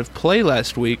PlayStation State of Play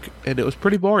last week, and it was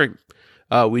pretty boring.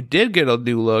 We did get a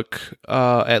new look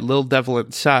at Little Devil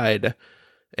Inside,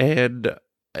 and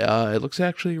it looks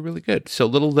actually really good. So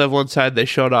Little Devil Inside, they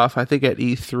showed off, I think, at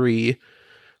E3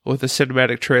 with a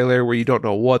cinematic trailer where you don't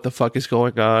know what the fuck is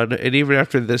going on. And even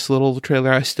after this little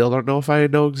trailer, I still don't know if I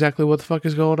know exactly what the fuck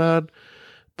is going on,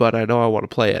 but I know I want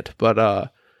to play it. But I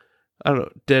don't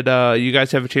know. Did you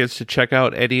guys have a chance to check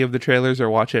out any of the trailers or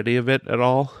watch any of it at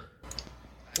all?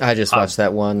 I just watched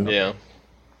that one, Yeah.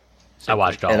 I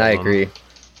watched all and of I them. agree.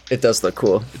 It does look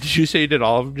cool. Did you say you did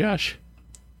all of them, Josh?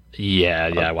 Yeah,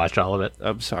 I watched all of it.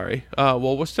 I'm sorry. Well,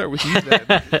 we'll start with you then.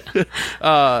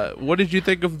 What did you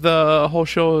think of the whole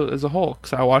show as a whole?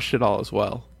 Because I watched it all as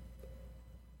well.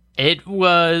 It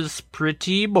was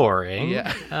pretty boring.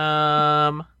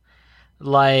 Yeah.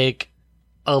 Like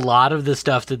a lot of the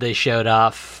stuff that they showed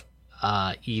off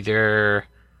either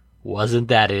wasn't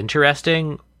that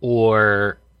interesting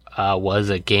or was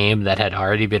a game that had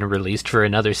already been released for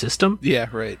another system. Yeah,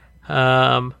 right.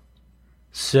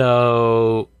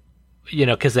 So, you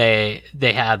know, because they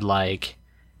had like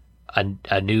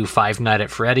a new Five Nights at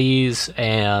Freddy's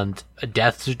and a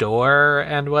Death's Door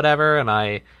and whatever, and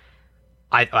I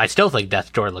still think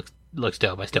Death's Door looks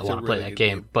dope. I still It's a want to play really that good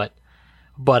game, but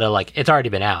like it's already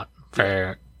been out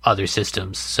for other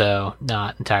systems, so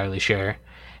not entirely sure.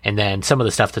 And then some of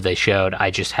the stuff that they showed,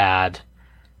 I just had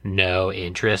no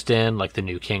interest in, like the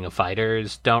new King of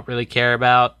Fighters, don't really care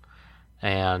about,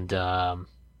 and the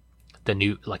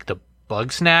new like the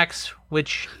Bug Snacks,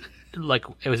 which like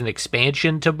it was an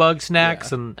expansion to Bug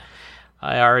Snacks, and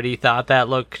I already thought that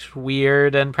looked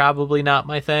weird and probably not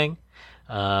my thing.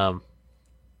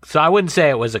 So I wouldn't say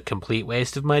it was a complete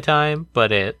waste of my time,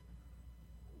 but it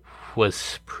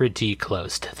was pretty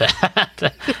close to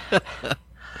that.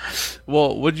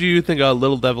 Well, what did you think of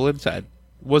Little Devil Inside?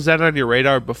 Was that on your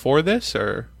radar before this,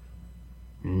 or?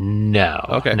 No.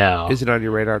 Okay. No. Is it on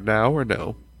your radar now, or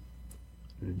no?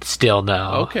 Still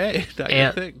no. Okay. Not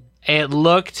your thing. It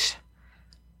looked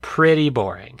pretty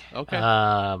boring. Okay.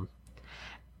 And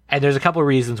there's a couple of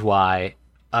reasons why.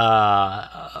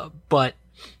 But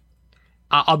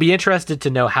I'll be interested to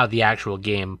know how the actual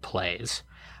game plays.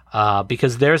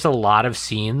 Because there's a lot of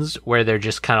scenes where they're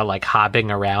just kind of like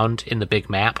hopping around in the big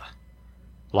map,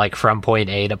 like from point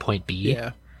A to point B.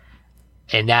 Yeah.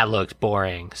 And that looked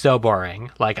boring. So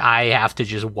boring. Like I have to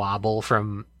just wobble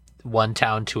from one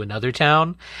town to another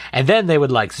town. And then they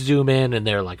would like zoom in and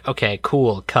they're like, okay,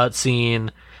 cool,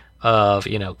 cutscene of,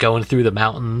 going through the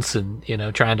mountains and,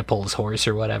 trying to pull his horse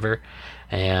or whatever.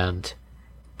 But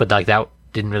like that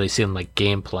didn't really seem like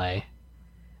gameplay.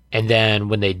 And then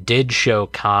when they did show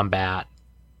combat,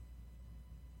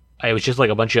 it was just like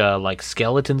a bunch of like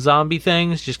skeleton zombie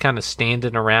things just kind of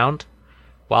standing around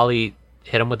while he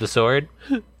hit him with the sword.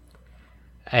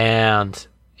 And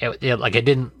it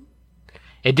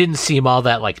didn't seem all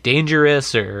that like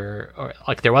dangerous or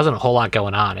like there wasn't a whole lot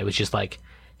going on. It was just like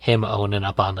him owning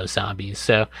up on those zombies.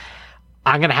 So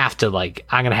I'm gonna have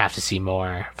to see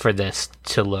more for this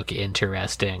to look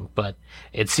interesting. But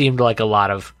it seemed like a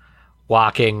lot of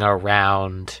walking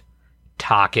around,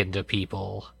 talking to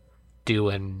people,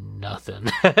 doing nothing.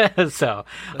 So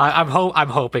I'm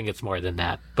hoping it's more than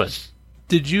that. But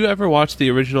did you ever watch the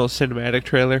original cinematic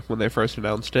trailer when they first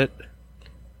announced it?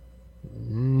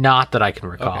 Not that I can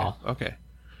recall. Okay.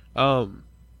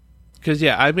 Because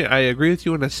I mean, I agree with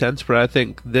you in a sense, but I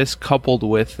think this coupled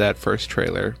with that first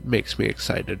trailer makes me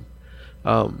excited.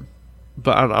 But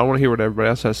I want to hear what everybody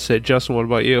else has to say. Justin, what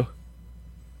about you?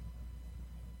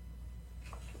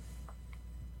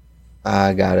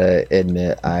 I gotta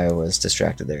admit, I was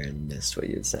distracted there and missed what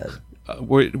you said.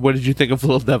 What did you think of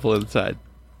Little Devil Inside?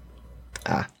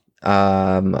 I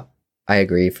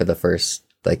agree. For the first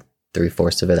like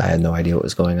 3/4 of it, I had no idea what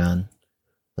was going on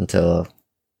until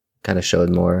kind of showed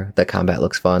more. The combat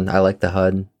looks fun. I like the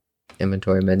HUD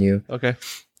inventory menu. Okay.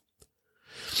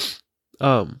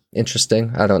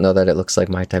 Interesting. I don't know that it looks like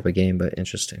my type of game, but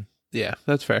interesting. Yeah,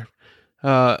 that's fair.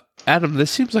 Adam, this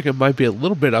seems like it might be a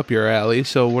little bit up your alley,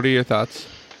 so what are your thoughts?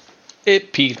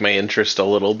 It piqued my interest a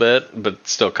little bit, but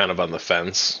still kind of on the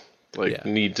fence.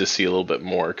 Need to see a little bit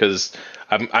more, because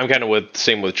I'm kind of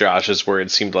same with Josh's, where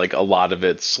it seemed like a lot of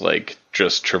it's like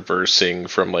just traversing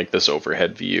from like this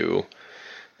overhead view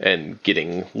and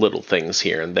getting little things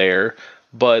here and there.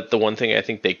 But the one thing I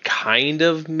think they kind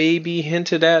of maybe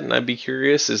hinted at, and I'd be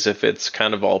curious, is if it's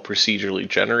kind of all procedurally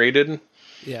generated.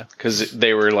 Yeah. Because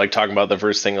they were like talking about the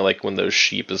first thing, like when those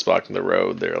sheep is blocking the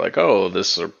road, they're like, oh,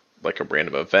 this is like a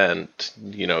random event.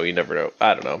 You never know.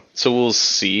 I don't know. So we'll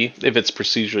see. If it's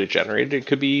procedurally generated, it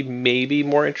could be maybe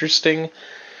more interesting.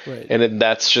 Right. And then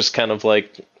that's just kind of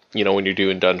like, when you're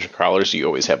doing dungeon crawlers, you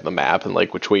always have the map and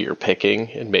like which way you're picking,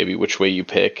 and maybe which way you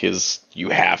pick is you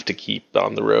have to keep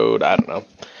on the road. I don't know.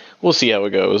 We'll see how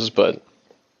it goes, but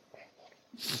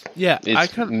yeah,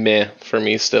 it's meh for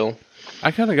me still.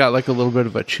 I kind of got like a little bit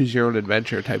of a choose your own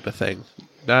adventure type of thing.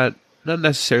 Not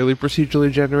necessarily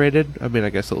procedurally generated. I mean, I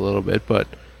guess a little bit, but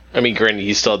I mean, granted,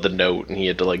 he still had the note and he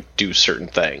had to like do certain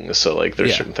things. So like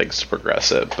there's certain things to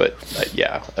progress it, but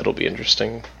it'll be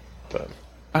interesting. But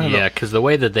yeah, because the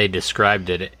way that they described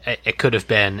it could have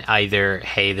been either,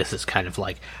 hey, this is kind of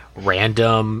like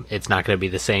random, it's not going to be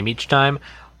the same each time,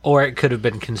 or it could have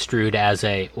been construed as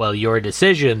your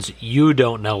decisions, you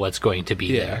don't know what's going to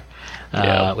be there,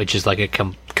 which is like a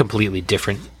completely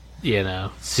different,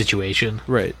 situation.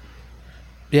 Right.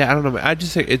 Yeah, I don't know. I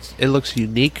just think it looks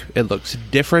unique, it looks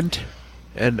different,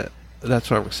 and that's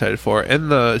what I'm excited for.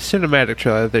 And the cinematic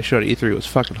trailer that they showed at E3 was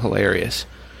fucking hilarious.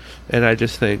 And I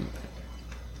just think,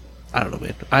 I don't know,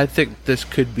 man. I think this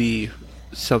could be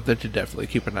something to definitely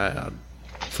keep an eye on,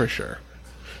 for sure.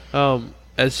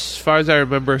 As far as I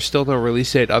remember, still no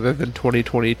release date other than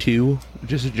 2022.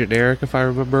 Just a generic, if I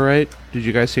remember right. Did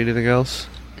you guys see anything else?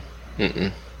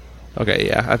 Mm-mm. Okay,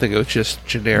 yeah. I think it was just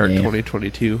generic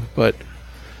 2022. But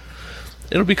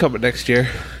it'll be coming next year.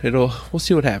 We'll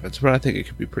see what happens. But I think it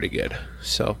could be pretty good.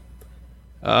 So,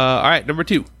 all right, number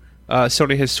 2.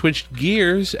 Sony has switched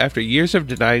gears after years of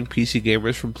denying PC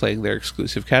gamers from playing their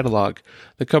exclusive catalog.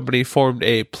 The company formed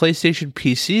a PlayStation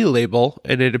PC label,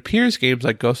 and it appears games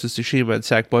like Ghost of Tsushima and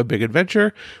Sackboy Big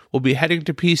Adventure will be heading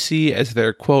to PC as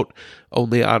their, quote,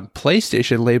 only on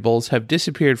PlayStation labels have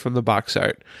disappeared from the box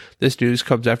art. This news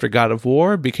comes after God of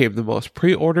War became the most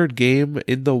pre-ordered game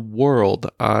in the world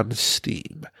on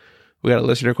Steam. We got a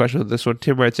listener question on this one.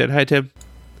 Tim writes in. Hi, Tim.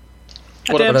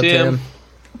 What up, Tim?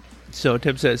 So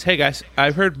Tim says, hey guys,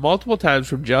 I've heard multiple times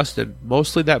from Justin,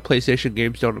 mostly that PlayStation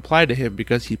games don't apply to him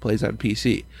because he plays on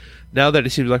PC. Now that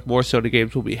it seems like more Sony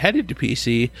games will be headed to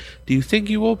PC, do you think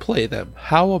you will play them?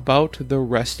 How about the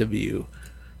rest of you?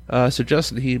 So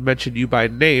Justin, he mentioned you by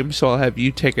name, so I'll have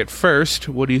you take it first.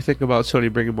 What do you think about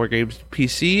Sony bringing more games to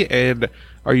PC, and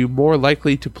are you more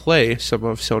likely to play some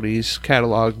of Sony's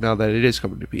catalog now that it is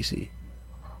coming to PC?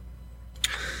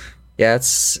 Yeah,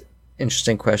 it's an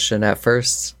interesting question. At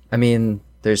first, I mean,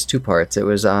 there's two parts. It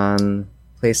was on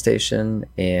PlayStation,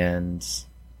 and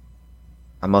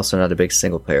I'm also not a big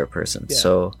single-player person. Yeah.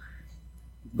 So,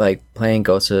 like, playing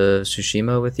Ghost of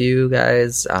Tsushima with you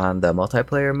guys on the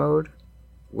multiplayer mode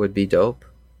would be dope.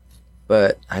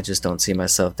 But I just don't see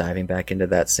myself diving back into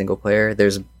that single-player.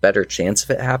 There's a better chance of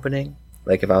it happening.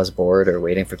 Like, if I was bored or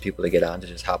waiting for people to get on to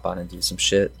just hop on and do some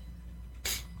shit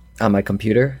on my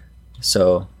computer.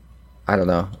 So, I don't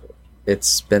know.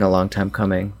 It's been a long time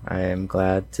coming. I am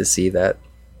glad to see that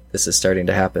this is starting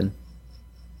to happen.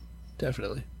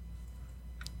 Definitely.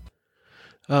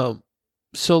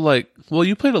 So like, well,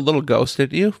 you played a little Ghost,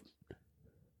 didn't you?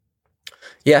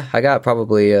 Yeah, I got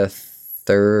probably a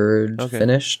third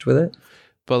finished with it.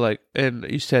 But like, and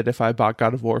you said if I bought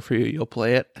God of War for you, you'll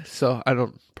play it. So I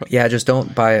don't. Yeah, just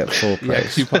don't buy it full price. Yeah,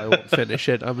 'cause you probably won't finish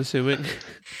it, I'm assuming.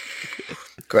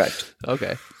 Correct.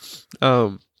 Okay.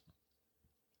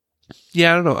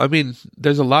 Yeah, I don't know. I mean,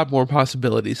 there's a lot more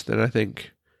possibilities than I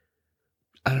think.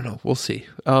 I don't know. We'll see.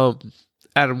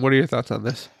 Adam, what are your thoughts on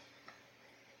this?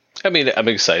 I mean, I'm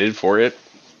excited for it.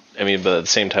 I mean, but at the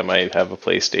same time, I have a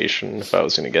PlayStation. If I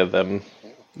was going to get them,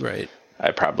 Right.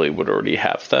 I probably would already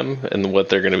have them. And what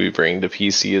they're going to be bringing to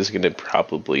PC is going to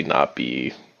probably not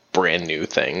be brand new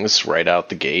things right out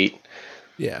the gate.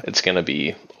 Yeah. It's going to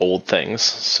be old things.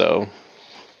 So,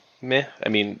 meh. I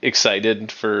mean,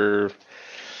 excited for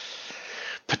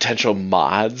potential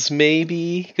mods,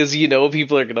 maybe, because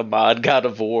people are gonna mod God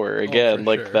of War again.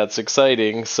 For sure. That's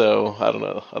exciting. So I don't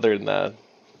know. Other than that,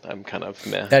 I'm kind of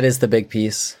meh. That is the big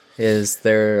piece. Is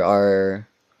there are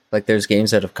there's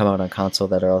games that have come out on console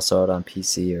that are also out on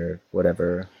PC or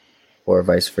whatever, or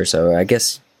vice versa. I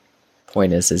guess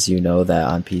point is that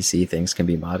on PC things can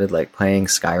be modded. Like playing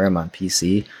Skyrim on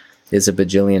PC is a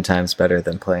bajillion times better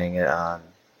than playing it on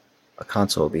a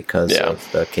console because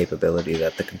of the capability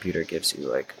that the computer gives you.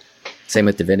 Like same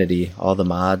with Divinity, all the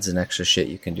mods and extra shit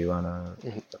you can do on a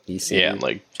PC. Yeah, and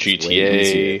like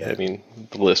GTA. I mean,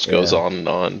 the list goes on and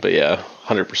on. But yeah,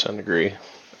 100% agree.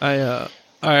 I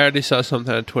already saw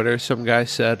something on Twitter. Some guy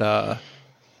said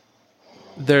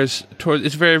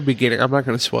it's very beginning. I'm not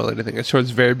going to spoil anything. It's towards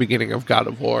the very beginning of God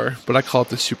of War, but I call it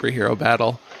the superhero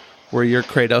battle, where you're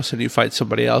Kratos and you fight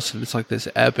somebody else, and it's like this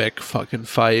epic fucking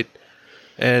fight.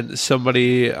 And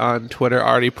somebody on Twitter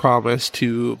already promised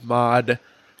to mod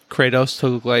Kratos to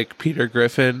look like Peter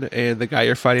Griffin, and the guy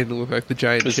you're fighting to look like the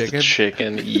giant chicken. The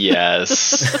chicken,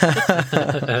 yes.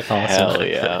 Hell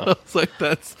yeah. I was like,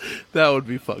 that would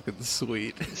be fucking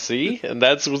sweet. See? And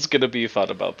that's what's going to be fun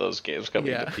about those games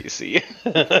coming to PC.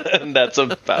 And that's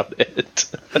about it.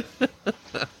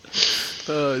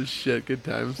 Oh, shit. Good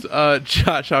times.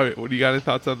 Josh, what do you got any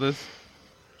thoughts on this?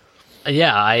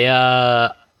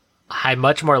 Yeah, I'm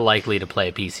much more likely to play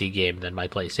a PC game than my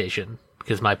PlayStation,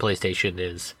 because my PlayStation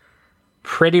is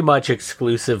pretty much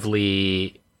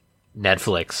exclusively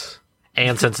Netflix.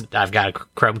 And since I've got a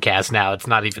Chromecast now, it's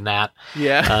not even that.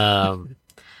 Yeah.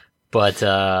 But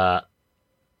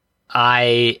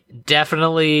I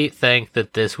definitely think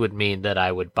that this would mean that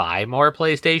I would buy more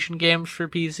PlayStation games for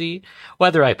PC.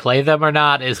 Whether I play them or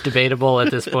not is debatable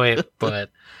at this point. But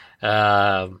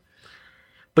yeah,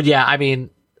 I mean,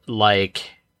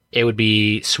 it would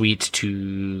be sweet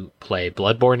to play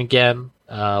Bloodborne again.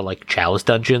 Like Chalice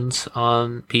Dungeons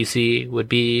on PC would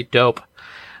be dope.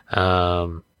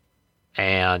 And,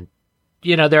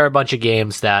 there are a bunch of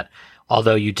games that,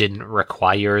 although you didn't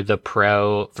require the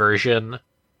Pro version,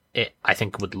 I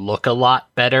think would look a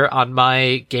lot better on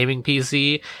my gaming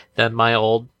PC than my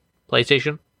old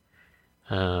PlayStation.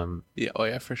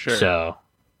 Yeah, for sure.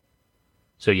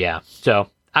 So yeah. So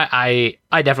I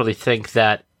definitely think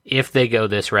that if they go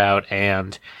this route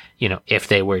and, if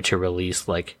they were to release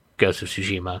like Ghost of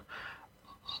Tsushima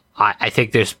I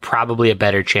think there's probably a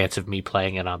better chance of me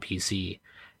playing it on PC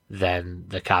than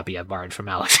the copy I borrowed from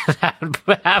Alex. I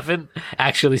haven't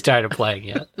actually started playing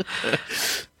yet.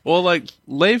 Well, like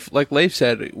Leif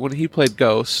said, when he played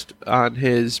Ghost on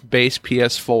his base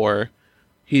PS4,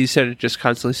 he said it just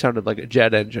constantly sounded like a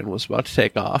jet engine was about to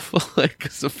take off, like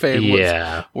 'cause the fan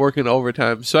was working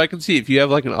overtime. So I can see if you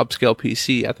have like an upscale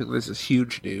PC, I think this is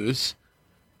huge news.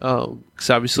 Because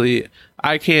obviously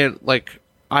I can't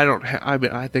I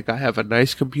mean, I think I have a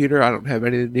nice computer. I don't have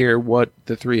anything near what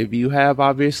the three of you have,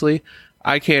 obviously.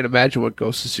 I can't imagine what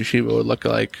Ghost of Tsushima would look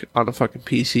like on a fucking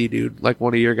PC, dude. Like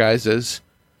one of your guys is.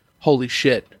 Holy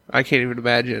shit. I can't even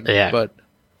imagine. Yeah. But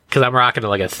because I'm rocking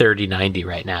like a 3090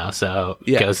 right now, so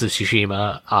Ghost of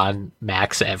Tsushima on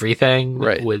max everything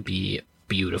would be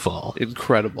beautiful.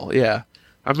 Incredible, yeah.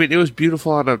 I mean, it was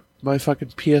beautiful on my fucking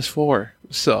PS4,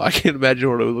 so I can't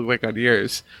imagine what it would look like on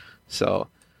yours. So,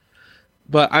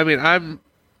 but I mean,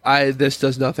 this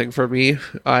does nothing for me.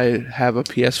 I have a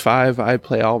PS5. I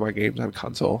play all my games on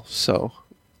console, so.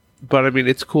 But I mean,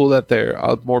 it's cool that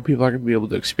more people are going to be able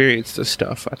to experience this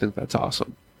stuff. I think that's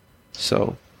awesome.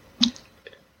 So.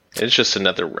 It's just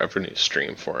another revenue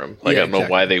stream for them. Like, I don't know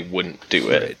why they wouldn't do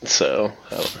it. Right. So,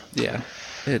 yeah.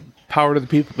 And power to the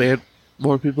people, man.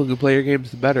 More people can play your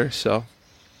games, the better. So,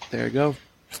 there you go.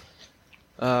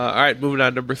 All right, moving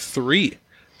on. Number 3.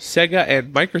 Sega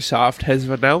and Microsoft has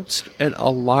announced an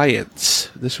alliance.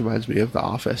 This reminds me of The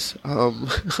Office.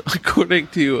 According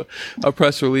to a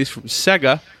press release from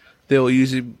Sega, they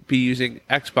will be using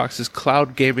Xbox's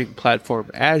cloud gaming platform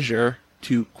Azure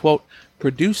to, quote,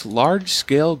 produce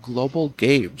large-scale global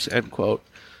games, end quote.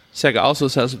 Sega also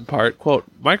says in part, quote,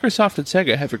 Microsoft and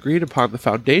Sega have agreed upon the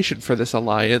foundation for this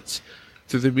alliance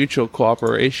through mutual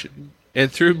cooperation.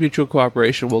 And through mutual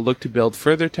cooperation, we'll look to build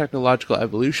further technological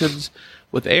evolutions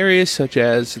with areas such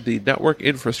as the network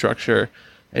infrastructure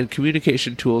and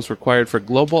communication tools required for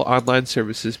global online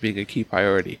services being a key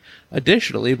priority.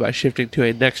 Additionally, by shifting to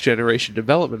a next-generation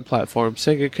development platform,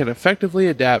 Sega can effectively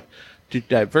adapt to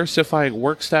diversifying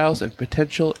work styles and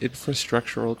potential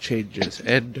infrastructural changes.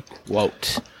 End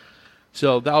quote.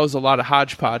 So that was a lot of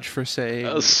hodgepodge for saying...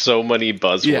 That was so many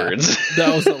buzzwords. Yeah,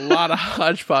 that was a lot of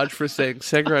hodgepodge for saying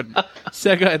Sega and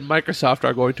Microsoft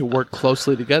are going to work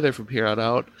closely together from here on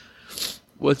out.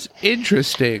 What's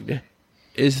interesting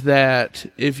is that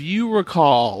if you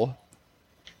recall,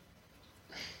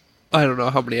 I don't know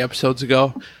how many episodes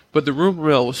ago, but the rumor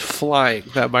mill was flying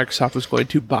that Microsoft was going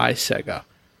to buy Sega.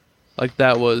 Like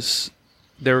they were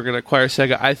going to acquire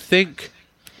Sega. I think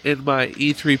in my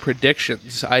E3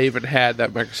 predictions, I even had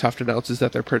that Microsoft announces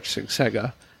that they're purchasing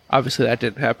Sega. Obviously, that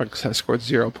didn't happen because I scored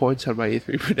 0 points on my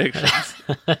E3 predictions.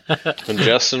 And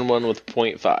Justin won with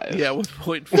 0.5. Yeah, with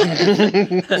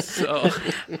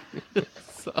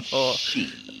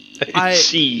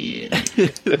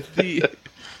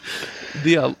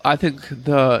 0.5. I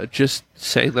think just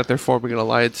saying that they're forming an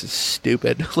alliance is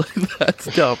stupid. Like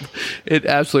that's dumb. It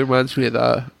absolutely reminds me of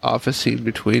the Office scene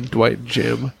between Dwight and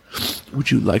Jim.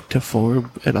 Would you like to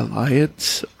form an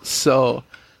alliance? So,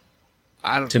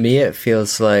 To me, it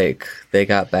feels like they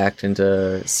got backed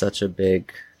into such a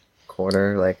big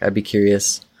corner. Like, I'd be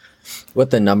curious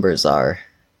what the numbers are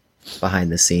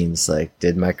behind the scenes. Like,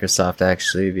 did Microsoft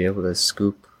actually be able to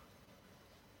scoop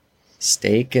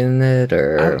stake in it,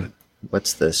 or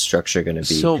what's the structure going to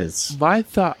be? So my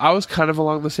thought, I was kind of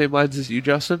along the same lines as you,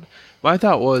 Justin. My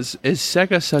thought was, is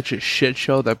Sega such a shit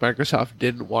show that Microsoft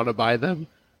didn't want to buy them?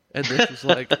 And this was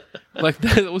like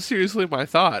that was seriously my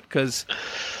thought,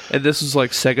 and this was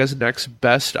like Sega's next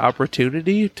best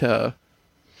opportunity to,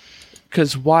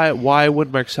 because why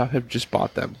would Microsoft have just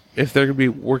bought them if they're gonna be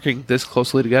working this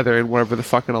closely together in whatever the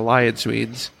fucking alliance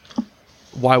means?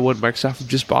 Why would Microsoft have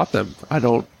just bought them? I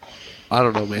don't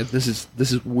know, man. This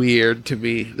is weird to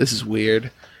me. This is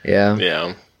weird.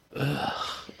 Yeah.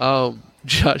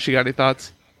 Josh, you got any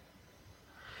thoughts?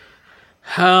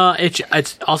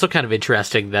 It's also kind of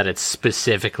interesting that it's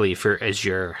specifically for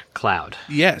Azure Cloud.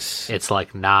 Yes. It's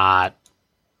not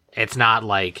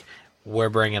like we're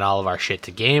bringing all of our shit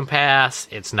to Game Pass.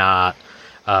 It's not,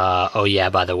 oh yeah,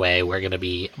 by the way, we're going to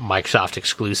be Microsoft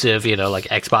exclusive, like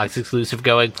Xbox exclusive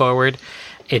going forward.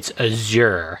 It's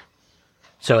Azure.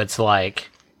 So it's like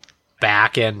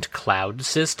back-end cloud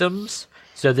systems.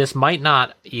 So this might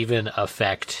not even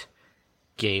affect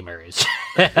gamers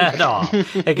at all.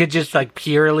 It could just like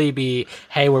purely be,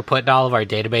 hey, we're putting all of our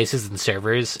databases and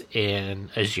servers in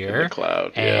Azure in the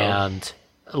cloud, and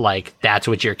like that's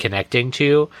what you're connecting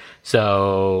to.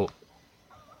 So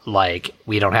like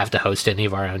we don't have to host any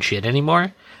of our own shit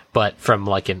anymore. But from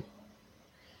like an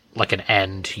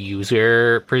end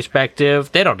user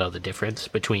perspective, they don't know the difference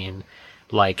between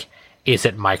like, is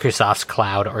it Microsoft's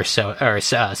cloud or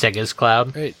Sega's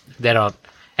cloud? Right. They don't.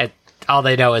 All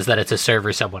they know is that it's a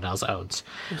server someone else owns.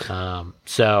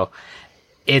 So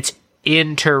it's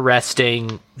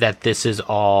interesting that this is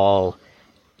all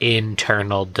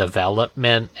internal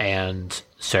development and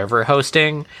server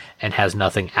hosting and has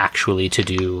nothing actually to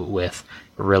do with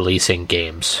releasing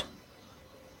games.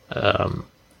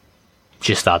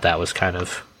 Just thought that was kind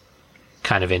of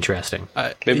interesting.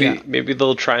 Maybe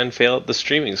they'll try and fail at the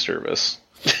streaming service.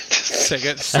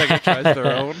 Sega tries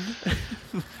their own.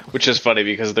 Which is funny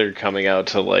because they're coming out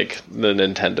to like the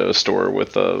Nintendo store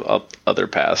with the other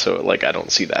pass, so like I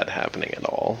don't see that happening at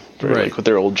all. Right. Like with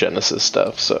their old Genesis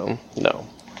stuff, so no.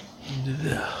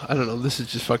 I don't know. This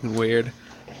is just fucking weird.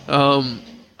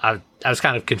 I was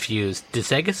kind of confused. Did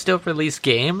Sega still release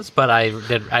games? But I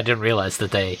didn't realize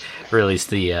that they released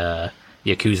the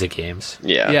Yakuza games.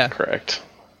 Yeah, correct.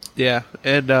 Yeah,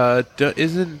 and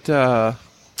isn't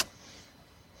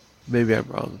maybe I'm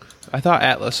wrong. I thought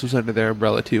Atlas was under their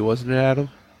umbrella too, wasn't it, Adam?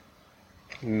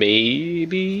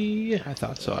 Maybe. I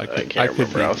thought so. I can't could be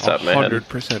remember off the top of my head.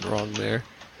 100% wrong there.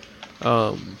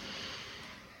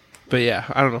 But yeah,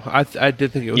 I don't know. I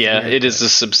did think it was. Yeah, weird, it is a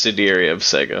subsidiary of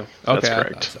Sega. That's Okay, I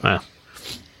correct. thought so.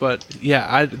 But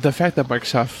yeah, the fact that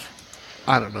Microsoft,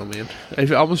 I don't know, man.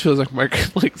 It almost feels like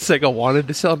Sega wanted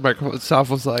to sell, and Microsoft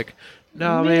was like,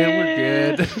 "No, man,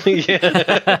 we're good."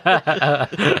 Yeah.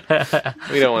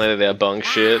 We don't want any of that bunk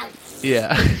shit.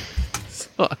 Yeah. So,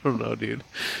 I don't know, dude.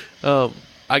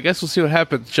 I guess we'll see what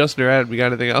happens. Justin or Adam, you got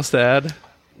anything else to add?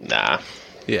 Nah.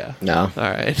 Yeah. No.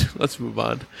 All right, let's move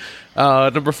on.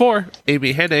 Number 4,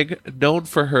 Amy Hennig, known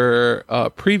for her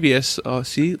previous.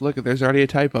 See, look, there's already a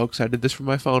typo because I did this from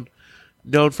my phone.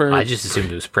 Known for her I just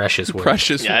assumed it was Precious Word.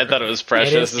 precious. Yeah, I thought it was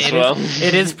Precious as well.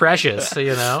 It is precious,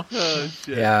 you know. Oh,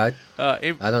 shit. Yeah,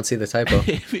 Amy I don't see the typo.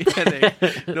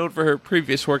 Hennig, known for her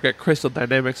previous work at Crystal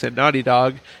Dynamics and Naughty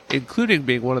Dog, including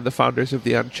being one of the founders of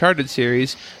the Uncharted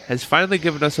series, has finally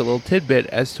given us a little tidbit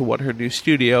as to what her new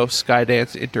studio,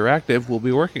 Skydance Interactive, will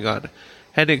be working on.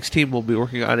 Hennig's team will be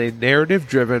working on a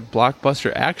narrative-driven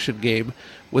blockbuster action game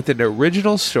with an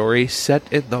original story set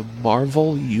in the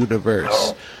Marvel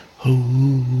Universe.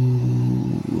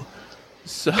 Ooh.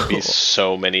 Be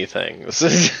so many things.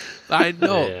 I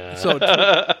know. Yeah. So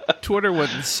Twitter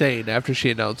went insane after she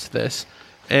announced this,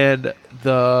 and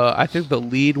I think the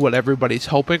lead, what everybody's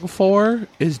hoping for,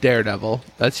 is Daredevil.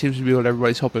 That seems to be what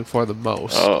everybody's hoping for the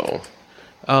most. Oh.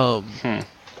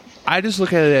 I just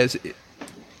look at it as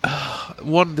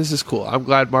one. This is cool. I'm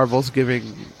glad Marvel's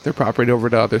giving their property over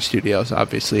to other studios,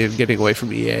 obviously, and getting away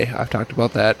from EA. I've talked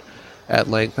about that at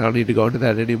length. I don't need to go into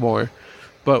that anymore.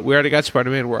 But we already got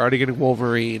Spider-Man. We're already getting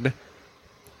Wolverine.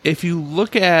 If you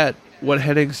look at what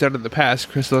Hennig's done in the past,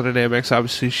 Crystal Dynamics,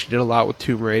 obviously she did a lot with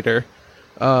Tomb Raider.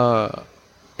 And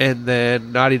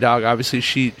then Naughty Dog, obviously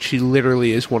she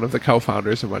literally is one of the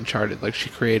co-founders of Uncharted. Like, she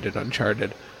created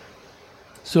Uncharted.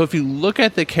 So if you look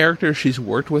at the characters she's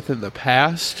worked with in the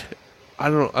past, I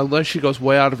don't know, unless she goes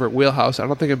way out of her wheelhouse, I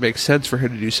don't think it makes sense for her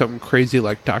to do something crazy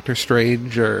like Doctor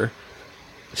Strange or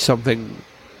something.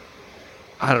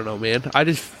 I don't know, man. I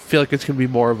just feel like it's going to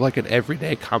be more of like an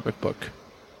everyday comic book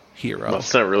hero. Well,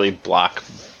 it's not really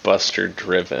blockbuster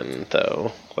driven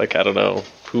though. Like, I don't know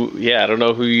who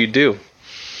you do.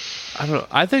 I don't know.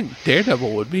 I think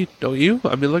Daredevil would be, don't you?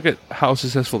 I mean, look at how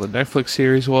successful the Netflix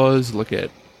series was. Look at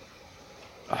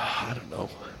I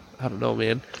don't know,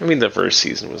 man. I mean, the first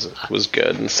season was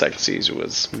good, and the second season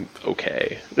was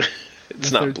okay.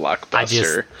 It's not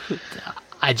blockbuster.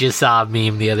 I just saw a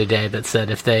meme the other day that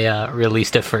said if they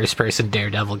released a first-person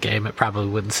Daredevil game, it probably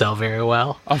wouldn't sell very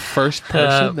well. A first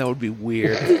person? That would be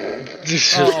weird.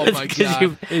 Oh my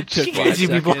god. It took 5 Because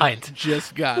you'd be seconds. blind.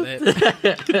 Just got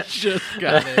it. Just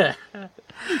got it.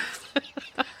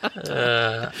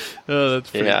 Oh, that's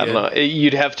pretty Yeah, I good. don't know.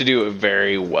 You'd have to do it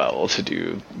very well to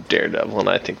do Daredevil, and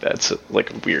I think that's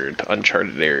like a weird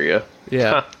Uncharted area.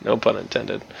 Yeah. No pun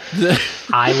intended.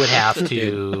 I would have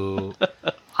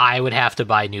to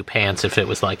buy new pants if it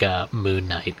was like a Moon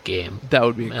Knight game. That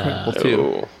would be incredible too.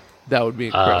 Oh. That would be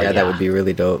incredible. Yeah, that would be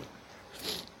really dope.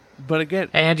 But again,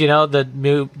 And you know the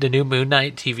new Moon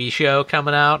Knight TV show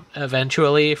coming out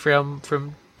eventually from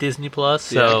Disney Plus.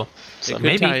 So So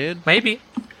could tie in. maybe.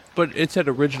 but it's an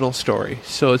original story,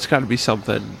 so it's got to be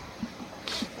something.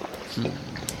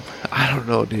 I don't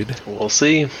know, dude. we'll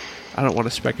see. I don't want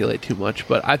to speculate too much,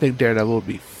 but I think Daredevil would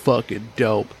be fucking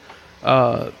dope.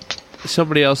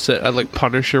 Somebody else said like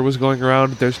Punisher was going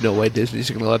around. There's no way Disney's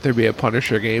going to let there be a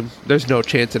Punisher game. There's no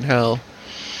chance in hell.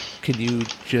 Can you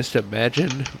just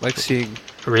imagine like seeing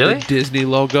Really? the Disney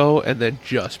logo and then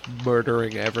just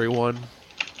murdering everyone?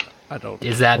 I don't.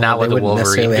 Is that Well, not what they the wouldn't Wolverine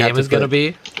necessarily have game to is going to put-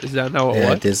 be? Is that not what? Yeah,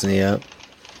 What? Disney, yep.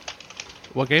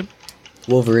 What game?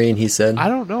 Wolverine, he said. I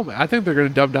don't know, man. I think they're gonna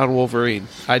dumb down Wolverine.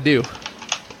 I do.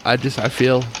 I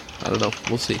feel. I don't know.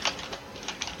 We'll see.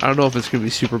 I don't know if it's gonna be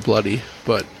super bloody,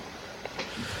 but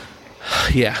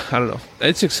yeah, I don't know.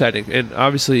 It's exciting, and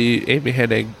obviously Amy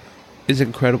Hennig is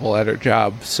incredible at her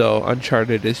job. So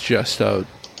Uncharted is just a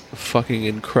fucking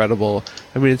incredible.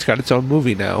 I mean, it's got its own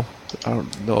movie now. I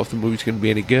don't know if the movie's gonna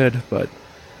be any good, but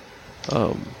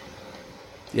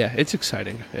yeah, it's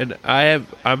exciting, and I'm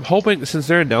hoping, since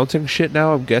they're announcing shit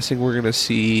now, I'm guessing we're gonna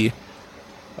see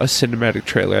a cinematic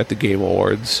trailer at the Game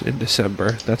Awards in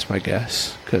December. That's my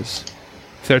guess, because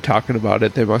if they're talking about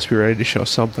it, they must be ready to show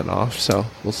something off. So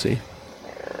we'll see.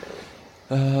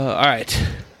 All right,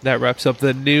 that wraps up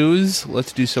the news.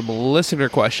 Let's do some listener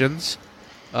questions.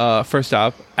 First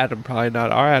off, Adam, probably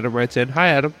not our Adam, writes in. Hi,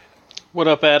 Adam. What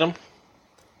up, Adam?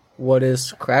 What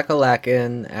is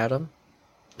crack-a-lackin', Adam?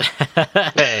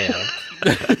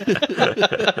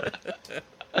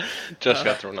 Just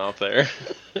got thrown off there.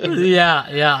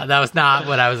 Yeah, that was not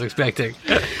what I was expecting.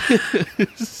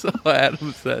 So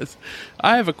Adam says,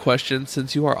 I have a question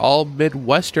since you are all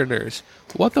Midwesterners.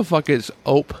 What the fuck is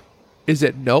OPE? Is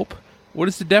it nope? What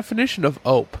is the definition of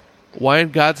OPE? Why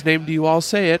in God's name do you all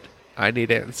say it? I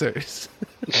need answers.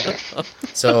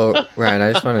 So, Ryan,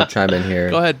 I just want to chime in here.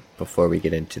 Go ahead. Before we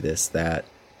get into this, that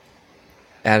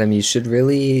Adam, you should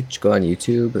really go on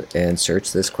YouTube and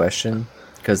search this question,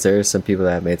 because there's some people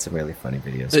that have made some really funny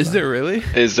videos. Is about there it. really?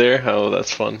 Is there? Oh,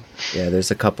 that's fun. Yeah,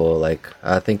 there's a couple. Like,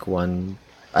 I think one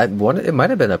it might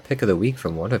have been a pick of the week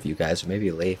from one of you guys, or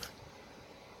maybe Leif.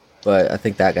 But I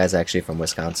think that guy's actually from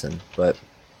Wisconsin. But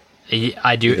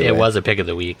I do. Either It way. was a pick of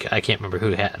the week. I can't remember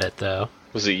who had it though.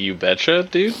 Was it You Betcha,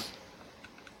 dude?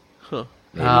 Huh.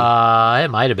 It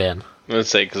might have been. I'm gonna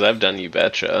say, because I've done You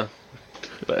Betcha.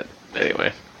 But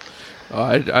anyway. Oh,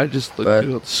 I just looked But-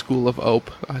 at the School of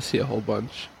OPE. I see a whole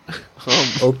bunch.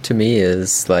 Hope to me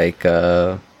is like,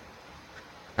 I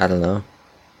don't know,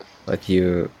 like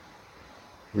you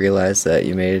realize that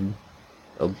you made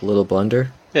a little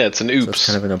blunder. Yeah, it's an So oops. it's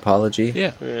kind of an apology.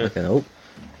 Yeah. Like an ope.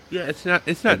 Yeah, it's not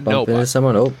Bump nope. into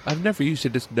someone. Ope. I've never used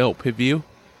it as nope. Have you?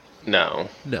 No.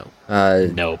 No.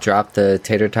 Nope. Drop the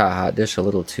tater tot hot dish a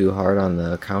little too hard on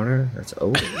the counter. That's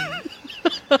ope.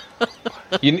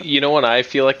 You know when I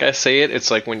feel like I say it?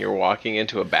 It's like when you're walking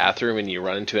into a bathroom and you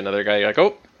run into another guy, you're like,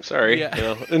 oh, sorry. Yeah. You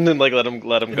know, and then like let him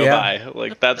go Yeah. by.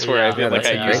 Like that's where I Yeah. feel Yeah, like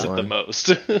that's I a use great it the one.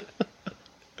 most.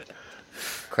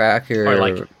 Crack Or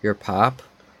like- your pop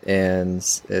and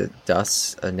it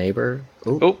dusts a neighbor.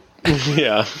 Oop. Oh,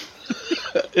 yeah.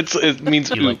 It means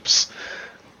You like- oops.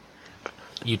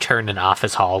 You turn an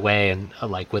office hallway and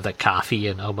like with a coffee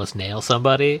and almost nail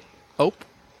somebody. OPE.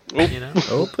 You know.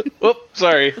 Ope. Oh,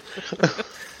 sorry.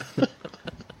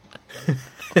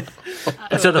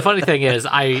 So the funny thing is,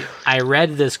 I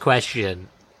read this question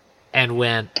and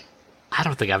went, I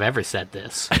don't think I've ever said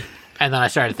this. And then I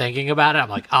started thinking about it. I'm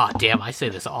like, oh damn, I say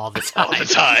this all the time. All the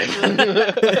time.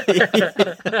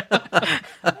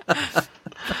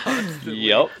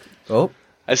 Yep. Ope.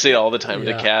 I say it all the time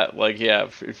Yeah. to Kat. Like, yeah,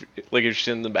 if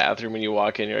you're in the bathroom and you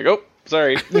walk in, you're like, oh,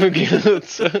 sorry.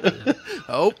 It's-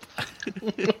 OPE.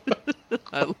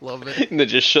 I love it. and then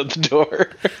just shut the door.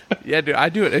 Yeah, dude, I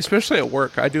do it, especially at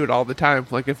work. I do it all the time.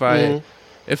 Like if I'm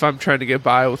trying to get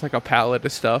by with like a pallet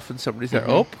of stuff and somebody's there,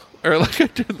 OPE, or like I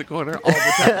turn the corner all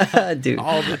the time. Dude,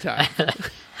 All the time.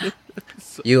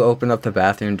 you open up the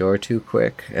bathroom door too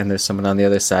quick, and there's someone on the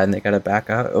other side, and they gotta back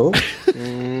out. Oh,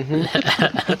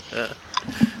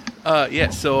 Yeah,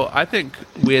 so I think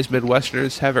we as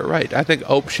Midwesterners have it right. I think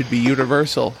OPE should be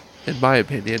universal, in my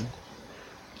opinion.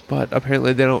 But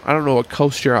apparently they don't. I don't know what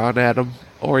coast you're on, Adam,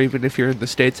 or even if you're in the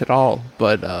States at all.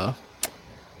 But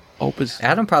OPE is.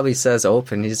 Adam probably says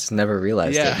ope, and he's just never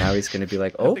realized Yeah. it. Now he's gonna be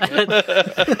like, oh,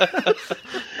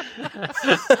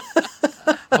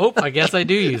 Oh, I guess I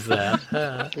do use that.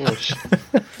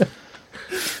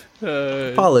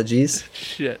 apologies.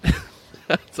 Shit.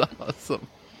 That's awesome.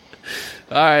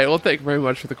 All right. Well, thank you very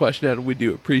much for the question, Adam. We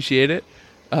do appreciate it.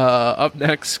 Up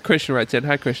next, Christian writes in.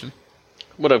 Hi, Christian.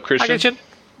 What up, Hi, Christian? Christian.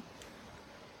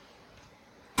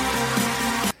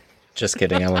 Just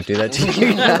kidding. I won't do that to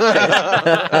you.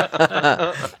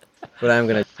 But I'm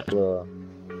gonna.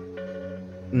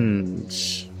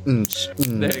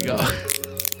 There you go.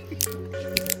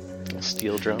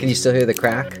 Steel drum. Can you still hear the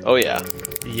crack? Oh, yeah.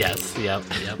 Yes. Yep.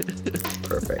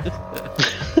 Perfect.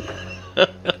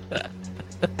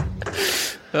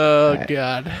 Oh right.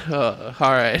 God.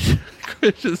 All right.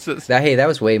 Christian says, Now, hey, that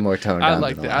was way more toned down. I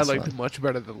liked than it. the I last liked one. it much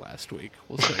better than last week.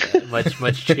 We'll say that.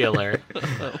 Much chiller.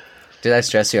 Did I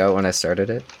stress you out when I started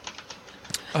it?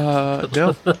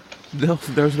 No, no,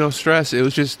 there was no stress. It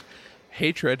was just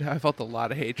hatred. I felt a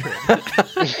lot of hatred.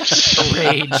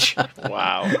 Rage.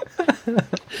 Wow.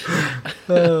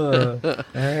 All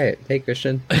right. Hey,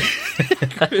 Christian.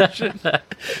 Christian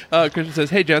says,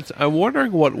 "Hey, gents, I'm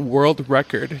wondering what world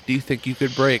record do you think you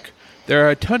could break? There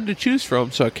are a ton to choose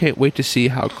from, so I can't wait to see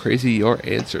how crazy your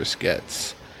answers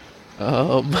gets."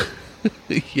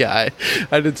 Yeah,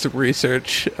 I did some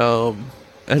research, and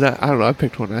I don't know. I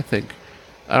picked one. I think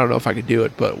I don't know if I could do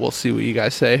it, but we'll see what you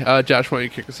guys say. Josh, why don't you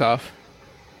kick us off?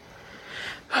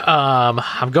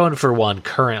 I'm going for one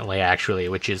currently, actually,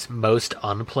 which is most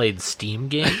unplayed Steam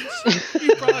games.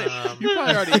 You probably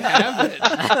already have it.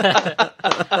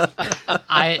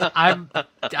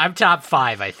 I'm top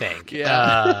 5, I think.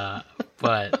 Yeah.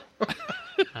 But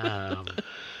I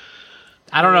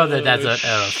don't know that that's an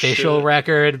official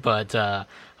record, but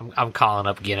I'm calling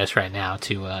up Guinness right now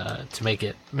to make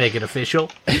it official.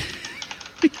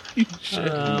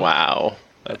 Wow.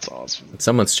 That's awesome.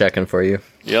 Someone's checking for you.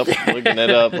 Yep, looking it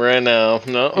up right now.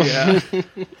 No. Yeah.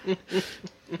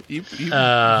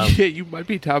 You might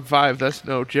be top 5. That's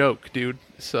no joke, dude.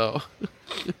 So.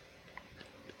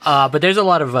 But there's a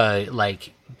lot of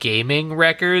like gaming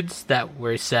records that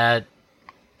were set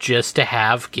just to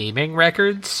have gaming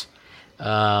records.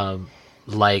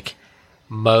 Like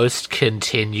most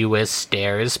continuous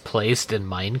stairs placed in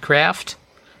Minecraft.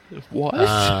 What?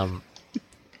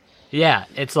 Yeah,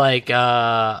 it's like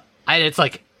I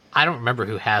don't remember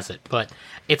who has it, but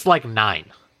it's like 9.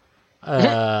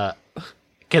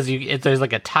 Because there's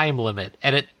like a time limit,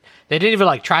 and they didn't even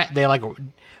like try. They like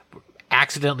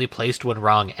accidentally placed one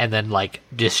wrong, and then like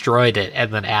destroyed it,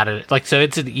 and then added it. Like, so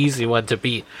it's an easy one to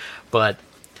beat, but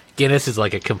Guinness is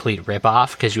like a complete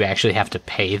ripoff because you actually have to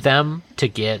pay them to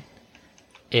get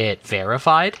it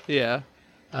verified. Yeah.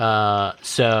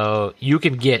 So you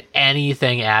can get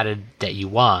anything added that you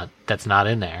want that's not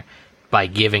in there by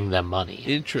giving them money.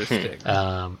 Interesting.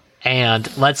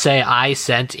 And let's say I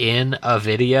sent in a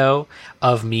video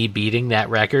of me beating that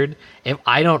record. If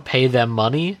I don't pay them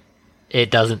money, it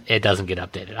doesn't get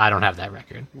updated. I don't have that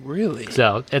record. Really?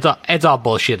 So it's all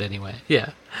bullshit anyway. Yeah.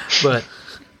 But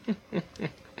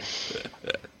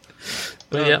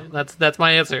yeah, that's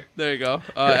my answer. There you go.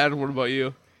 Adam, what about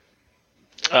you?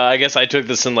 I guess I took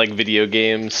this in like video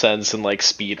game sense and like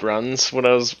speed runs when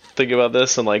I was thinking about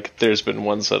this, and like there's been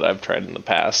ones that I've tried in the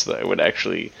past that I would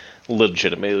actually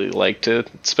legitimately like to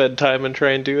spend time and try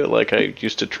and do it. Like I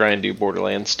used to try and do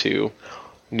Borderlands 2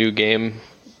 new game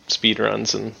speed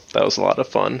runs, and that was a lot of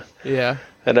fun. Yeah.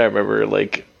 And I remember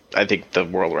like I think the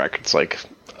world record's like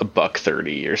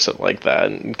 $1.30 or something like that,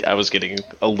 and I was getting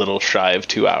a little shy of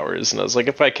 2 hours, and I was like,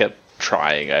 if I kept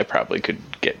trying, I probably could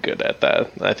get good at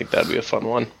that. I think that'd be a fun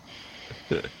one.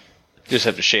 Just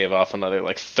have to shave off another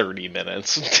like 30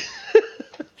 minutes.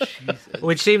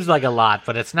 Which seems like a lot,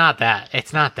 but it's not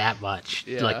that much,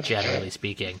 Yeah. like generally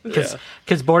speaking.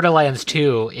 Because Borderlands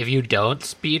 2, if you don't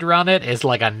speedrun it, is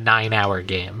like a 9-hour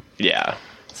game. Yeah.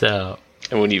 So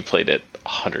And when you've played it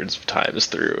hundreds of times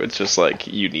through, it's just like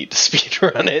you need to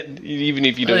speedrun it, even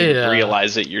if you don't even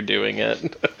realize it, you're doing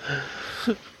it.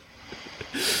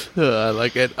 I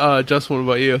like it. Justin, what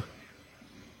about you?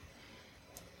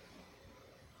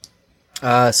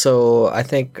 So I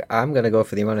think I'm gonna go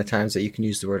for the amount of times that you can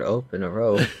use the word "ope" in a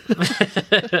row. One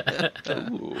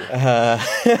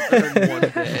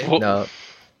day. No,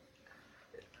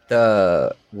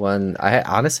 the one I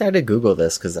honestly had to Google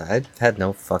this because I had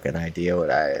no fucking idea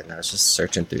and I was just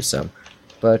searching through some.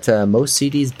 But most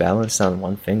CDs balanced on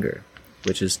one finger,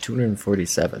 which is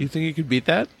 247. You think you could beat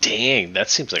that? Dang, that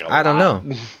seems like a lot.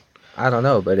 I don't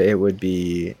know, but it would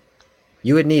be.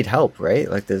 You would need help, right?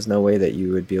 Like, there's no way that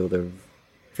you would be able to.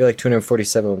 I feel like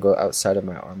 247 would go outside of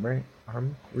my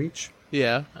arm reach.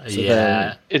 Yeah. So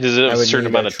yeah. Is it I a would certain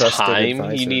need a amount of trusted time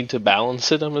advisor. you need to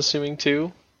balance it, I'm assuming,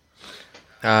 too?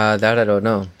 That I don't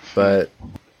know, but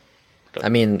I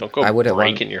mean, Don't go I wouldn't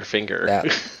want breaking your finger. that.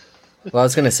 Well, I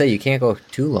was gonna say you can't go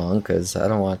too long because I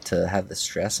don't want to have the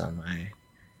stress on my.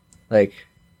 Like,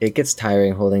 it gets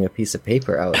tiring holding a piece of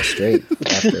paper out straight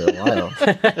after a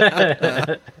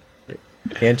while.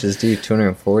 You can't just do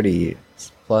 240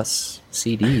 plus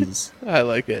CDs I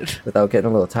like it. without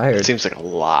getting a little It tired. seems like a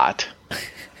lot.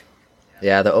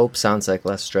 Yeah, the ope sounds like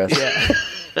less stress.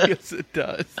 Yeah. Yes, it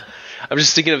does. I'm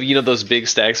just thinking of, those big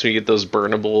stacks when you get those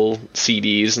burnable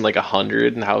CDs and like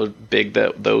 100 and how big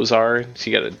those are. So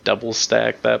you got to double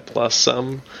stack that plus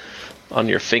some on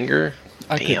your finger.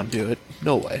 I Damn. couldn't do it.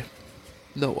 No way.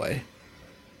 No way.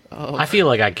 I feel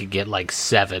like I could get like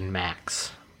 7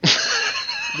 max.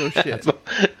 No shit.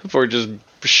 Before it just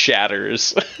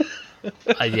shatters.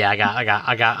 Yeah,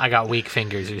 I got weak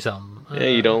fingers or something. Yeah,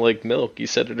 you don't like milk. You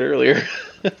said it earlier.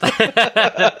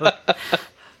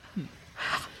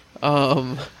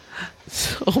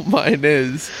 So mine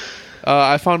is,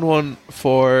 I found one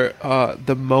for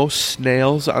the most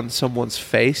snails on someone's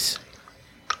face,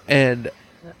 and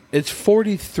it's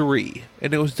 43,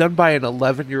 and it was done by an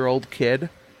 11-year-old kid,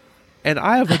 and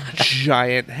I have a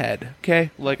giant head,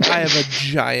 okay? Like, I have a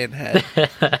giant head.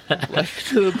 Like,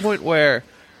 to the point where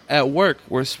at work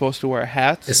we're supposed to wear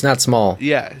hats. It's not small.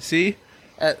 Yeah, see?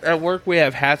 At work, we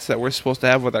have hats that we're supposed to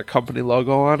have with our company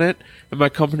logo on it, and my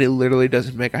company literally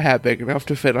doesn't make a hat big enough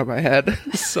to fit on my head.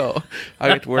 So I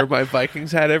get to wear my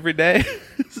Vikings hat every day.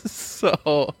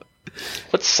 So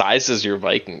What size is your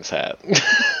Vikings hat?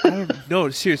 I don't know.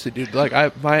 Seriously, dude. Like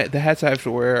the hats I have to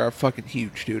wear are fucking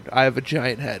huge, dude. I have a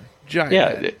giant head. Giant Yeah,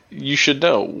 head. you should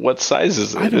know. What size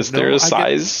is I it? don't Is there know. a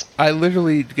size? I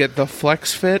literally get the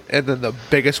flex fit and then the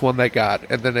biggest one they got,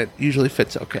 and then it usually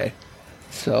fits okay.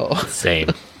 So, Same.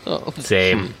 Oh.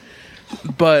 Same.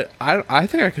 but I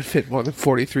think I could fit more than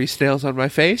 43 snails on my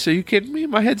face. Are you kidding me?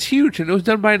 My head's huge, and it was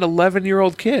done by an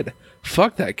 11-year-old kid.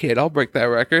 Fuck that kid. I'll break that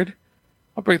record.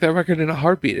 I'll break that record in a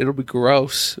heartbeat. It'll be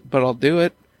gross, but I'll do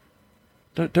it.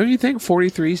 Don't you think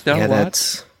 43 is not Yeah, a lot?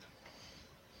 that's.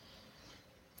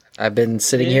 I've been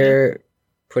sitting here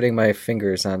putting my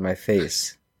fingers on my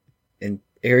face in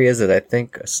areas that I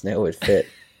think a snail would fit.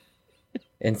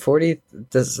 And 40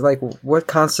 does like what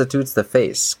constitutes the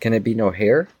face? Can it be no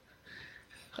hair,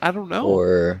 I don't know.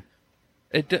 or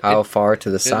how far to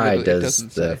the side literally does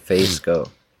doesn't the say. face go?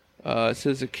 It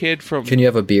says a kid from... Can you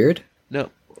have a beard? No,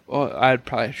 well, I'd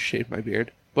probably shave my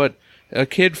beard. But a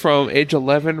kid from age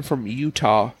 11 from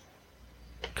Utah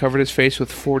covered his face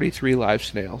with 43 live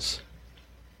snails.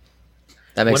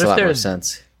 That makes What a if lot more there's-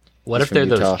 sense. What He's if they're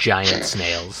from Utah. those giant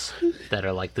snails that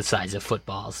are like the size of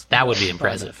footballs? That would be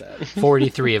impressive.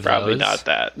 43 of Probably those. not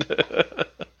that.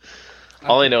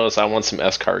 All I know is I want some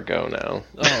escargot now.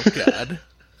 Oh, God.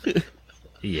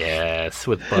 Yes,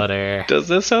 with butter. Does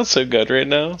this sound so good right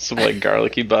now? Some like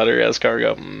garlicky butter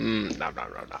escargot. Nom, nom,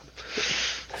 nom, nom.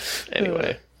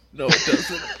 Anyway, No, it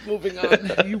doesn't. Moving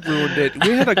on. You ruined it.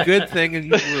 We had a good thing and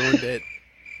you ruined it.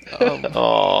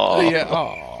 oh Yeah.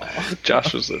 Oh.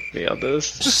 Josh was with me on this.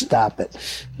 Stop it.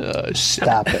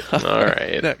 Stop it. All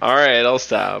right, Next. all right, I'll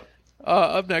stop.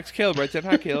 Up next, Caleb writes in.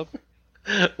 Hi, Caleb.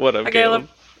 What up, Hi, Caleb? Caleb.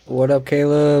 What up,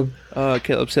 Caleb?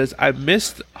 Caleb says, I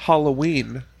missed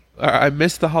Halloween. I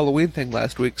missed the Halloween thing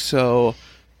last week, so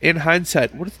in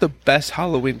hindsight, what is the best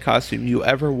Halloween costume you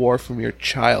ever wore from your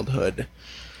childhood?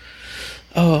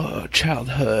 Oh,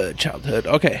 childhood.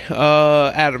 Okay,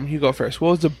 Adam, you go first.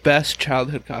 What was the best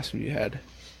childhood costume you had?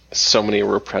 So many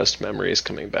repressed memories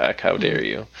coming back. How dare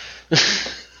you?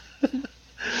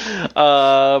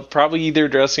 Probably either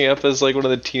dressing up as like one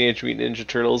of the Teenage Mutant Ninja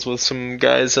Turtles with some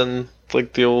guys on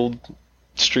like the old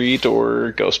street,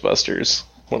 or Ghostbusters.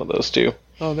 One of those two.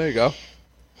 Oh, there you go.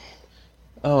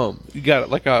 You got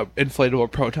like a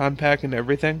inflatable proton pack and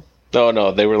everything?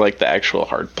 No, they were like the actual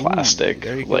hard plastic,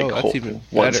 there you go. like That's even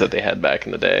ones better. that they had back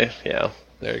in the day. Yeah.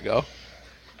 There you go.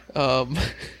 All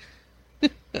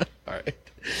right.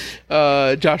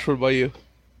 Josh, what about you?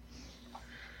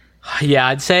 Yeah,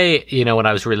 I'd say, when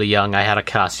I was really young, I had a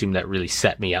costume that really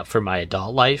set me up for my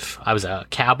adult life. I was a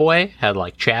cowboy, had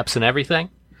like chaps and everything.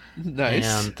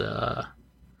 Nice. And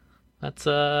that's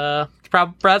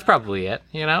probably it,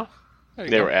 There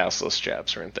you They go. were assless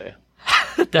chaps, weren't they?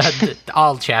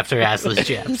 All chaps are assless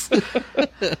chaps.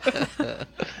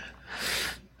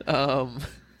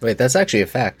 Wait, that's actually a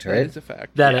fact, That right? is a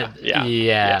fact. Yeah.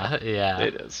 Yeah.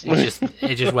 It is.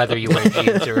 It's just whether you wear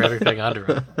jeans or everything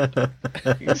under them.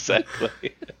 Exactly.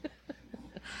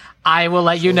 I will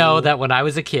let you know that when I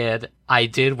was a kid, I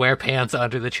did wear pants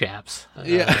under the chaps.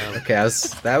 Yeah. Okay,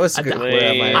 that was good.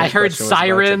 Wait. where my I heard question was about to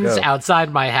sirens go.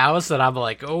 outside my house, and I'm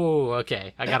like, oh,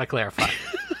 okay, I gotta clarify.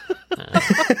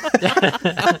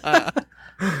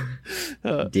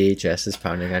 DHS is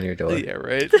pounding on your door. Yeah,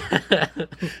 right.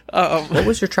 What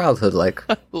was your childhood like?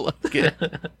 Like it.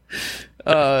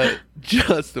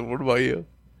 Justin, what about you?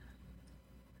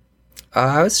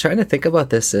 I was trying to think about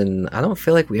this, and I don't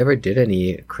feel like we ever did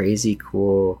any crazy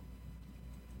cool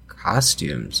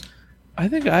costumes. I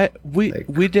think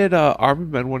we did Army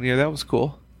Men one year. That was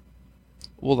cool.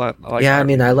 Well, not like Yeah, I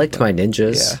Army mean, I Men, liked but- my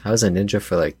ninjas. yeah. I was a ninja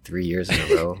for like 3 years in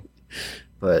a row,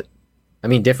 but I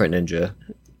mean, different ninja.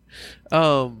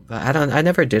 But I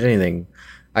never did anything.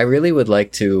 I really would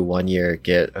like to one year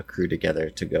get a crew together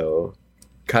to go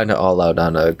kind of all out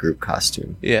on a group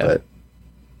costume. Yeah. But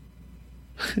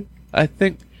I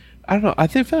don't know. I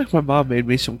feel like my mom made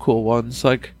me some cool ones.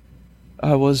 Like,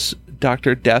 I was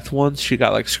Dr. Death once. She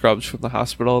got like scrubs from the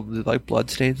hospital and did like blood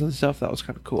stains and stuff. That was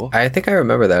kind of cool. I think I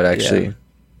remember that actually. Yeah.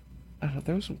 I don't know,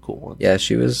 there were some cool ones. Yeah,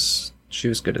 she was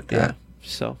good at that.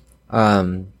 So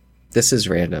This is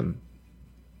random,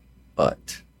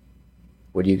 but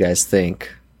what do you guys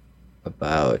think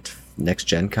about next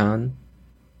Gen Con?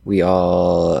 We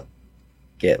all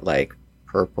get like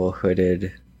purple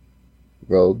hooded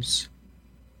robes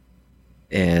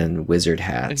and wizard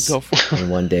hats. And go for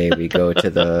And one day we go to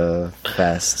the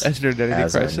fest As an identity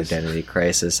as an crisis. identity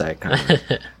crisis icon.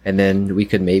 And then we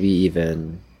could maybe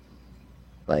even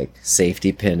like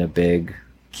safety pin a big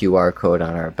QR code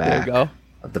on our There back you go.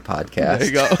 of the podcast. There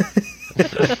you go.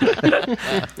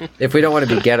 If we don't want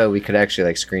to be ghetto, we could actually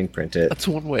like screen print it. That's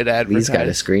one way to Lee's got a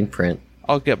advertise. screen print.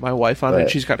 I'll get my wife on it.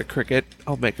 But- She's got a Cricut.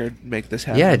 I'll make her make this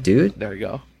happen. Yeah, dude. There you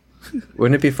go.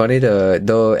 Wouldn't it be funny to,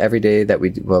 though every day that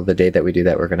the day that we do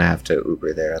that, we're going to have to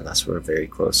Uber there unless we're very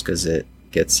close because it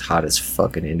gets hot as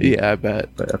fucking Indy. Yeah, I bet.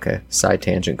 But okay, side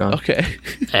tangent gone. Okay.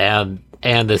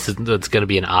 And it's going to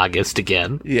be in August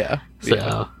again. Yeah. So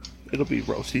Yeah. It'll be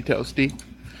roasty toasty.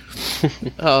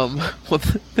 Well,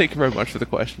 thank you very much for the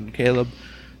question, Caleb.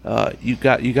 You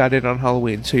got in on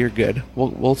Halloween, so you're good.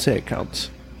 We'll say it counts.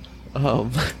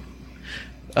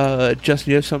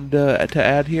 Justin, you have something to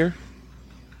add here?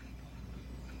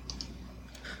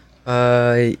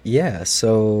 Yeah,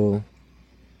 so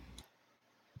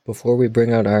before we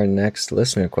bring out our next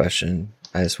listener question,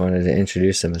 I just wanted to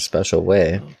introduce him a special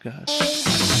way. Oh god.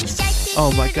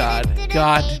 Oh my god.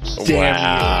 God damn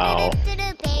Wow.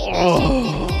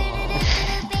 you.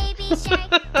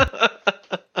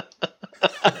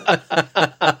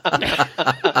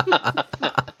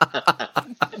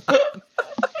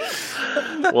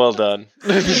 Well done.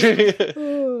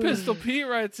 Pistol Pete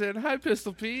writes in. Hi,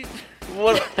 Pistol Pete.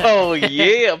 What? Oh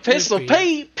yeah, Pistol Pete.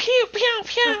 Pete. Pew pew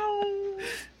pew.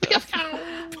 Pew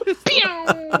pew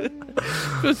pew.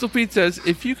 Pistol Pete says,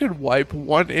 if you could wipe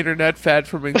one internet fad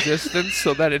from existence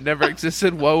so that it never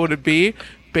existed, what would it be?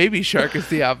 Baby Shark is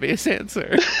the obvious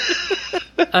answer.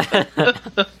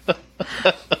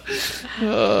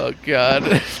 Oh,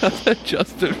 God.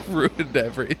 Justin ruined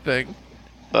everything.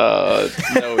 No,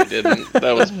 we didn't.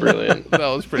 That was brilliant. That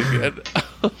was pretty good.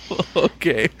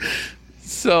 Okay.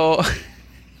 So,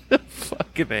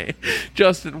 fucking A.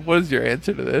 Justin, what is your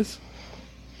answer to this?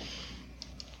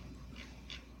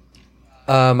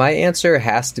 My answer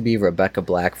has to be Rebecca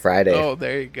Black Friday. Oh,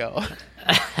 there you go.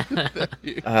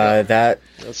 That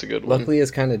That's a good one. luckily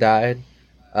has kind of died.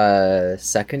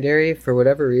 Secondary for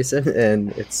whatever reason,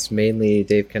 and it's mainly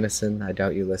Dave Kennison. I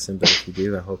doubt you listen, but if you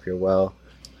do, I hope you're well.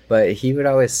 But he would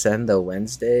always send the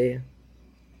Wednesday,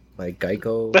 like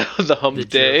Geico. The hump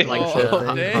day. like Oh,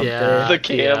 the, day. yeah, The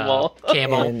camel.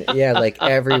 camel. And yeah, like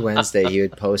every Wednesday he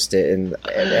would post it, and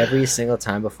every single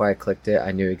time before I clicked it,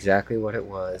 I knew exactly what it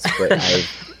was. But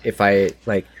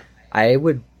I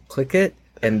would click it,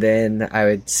 and then I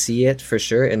would see it for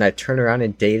sure, and I'd turn around,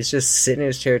 and Dave's just sitting in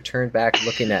his chair, turned back,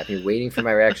 looking at me, waiting for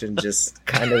my reaction, just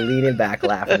kind of leaning back,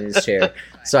 laughing in his chair.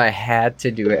 So I had to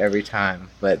do it every time,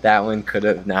 but that one could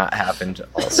have not happened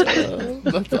also.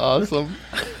 That's awesome.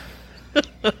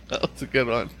 That's a good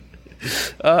one.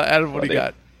 Adam, what do you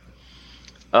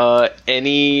got?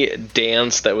 Any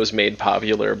dance that was made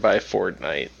popular by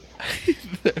Fortnite.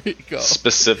 There you go.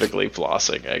 Specifically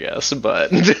flossing, I guess,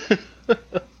 but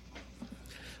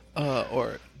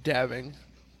Or dabbing.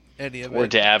 Any of or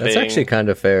it. dabbing. That's actually kind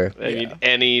of fair. I mean,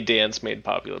 any dance made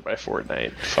popular by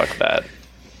Fortnite. Fuck that.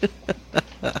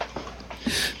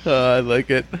 I like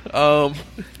it.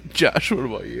 Josh, what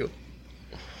about you?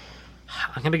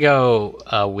 I'm gonna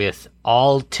go with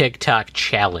all TikTok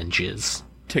challenges.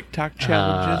 TikTok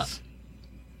challenges?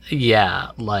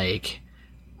 Yeah, like,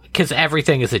 because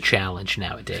everything is a challenge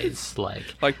nowadays. Like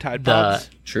Tide the Pods?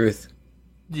 Truth.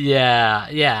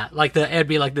 yeah, like it'd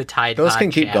be like the Tide Those Pod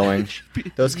can keep challenge.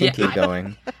 going. Those can Yeah. keep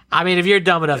going. I mean, if you're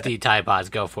dumb enough to eat Tide Pods,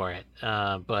 go for it.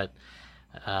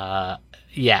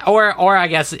 Yeah, or I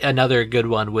guess another good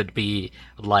one would be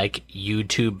like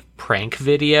YouTube prank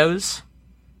videos,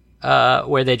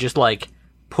 where they just like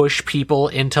push people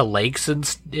into lakes and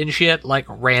shit, like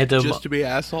random Just to be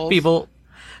assholes? people.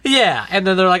 Yeah, and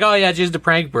then they're like, "Oh yeah, it's just a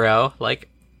prank, bro." Like,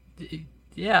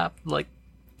 yeah, like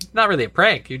not really a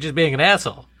prank. You're just being an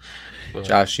asshole.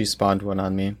 Josh, you spawned one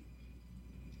on me.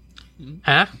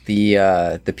 Huh?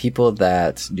 The people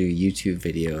that do YouTube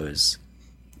videos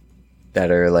that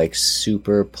are like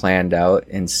super planned out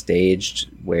and staged,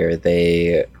 where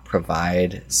they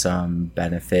provide some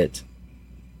benefit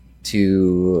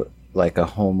to like a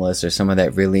homeless or someone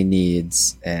that really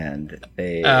needs, and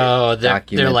they they're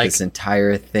document like, this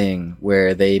entire thing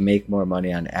where they make more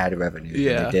money on ad revenue than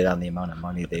Yeah. they did on the amount of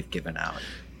money they've given out.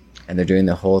 And they're doing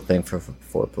the whole thing for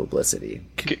publicity.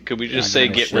 Could we just say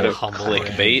gonna get rid show of humble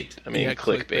clickbait? I mean, Yeah,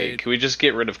 clickbait. clickbait. Could we just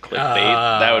get rid of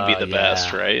clickbait? That would be the yeah.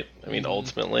 best, right? I mean,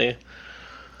 ultimately.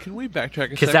 Can we backtrack a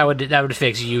because second? that would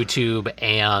fix YouTube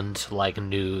and like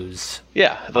news.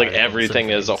 Yeah, like Articles everything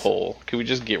and as a things. whole. Could we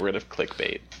just get rid of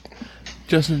clickbait?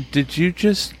 Justin, did you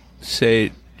just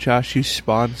say, Josh, you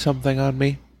spawned something on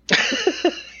me?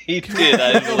 He did,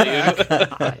 I believe.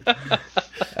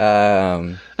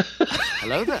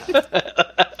 Hello there.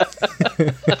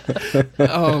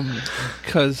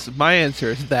 Because my answer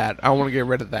is that. I want to get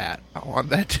rid of that. I want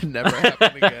that to never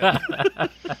happen again.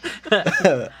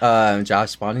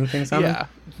 Josh spawning things on Yeah.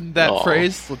 That Aw.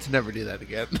 phrase, let's never do that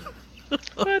again.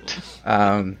 What?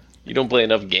 me? You don't play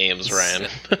enough games, Ryan.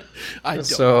 I don't.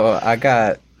 So I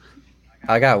got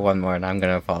one more, and I'm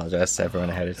gonna apologize to everyone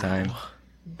ahead of time.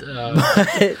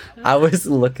 But I was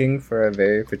looking for a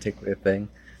very particular thing,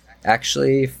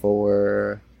 actually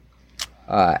for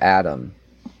Adam.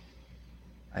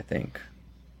 I think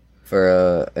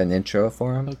for an intro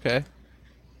for him, Okay.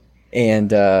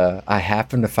 and I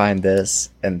happened to find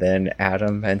this, and then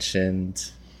Adam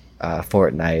mentioned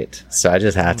Fortnite, so I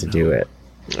just had to do it.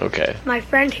 Okay. My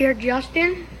friend here,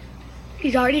 Justin,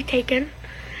 he's already taken,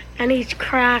 and he's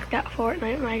cracked at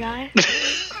Fortnite, my guy.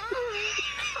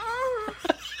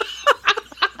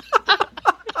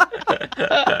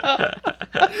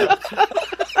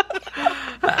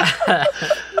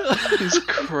 He's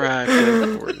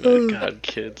cracking Fortnite. God,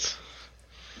 kids.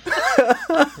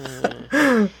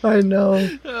 I know,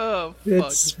 Oh,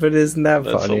 fuck. but isn't that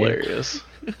That's funny? hilarious.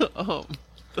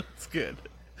 That's good.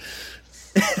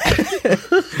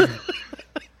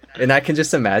 And I can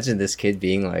just imagine this kid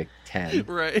being like 10.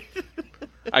 Right.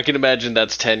 I can imagine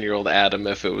that's 10-year-old Adam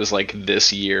if it was like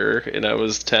this year and I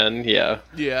was 10. Yeah.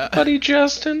 Yeah. Buddy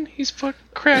Justin, he's fucking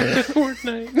cracked at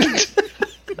Fortnite.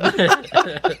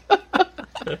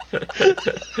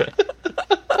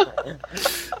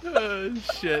 Oh,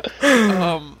 shit.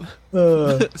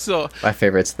 So My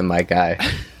favorite's the My Guy.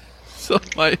 So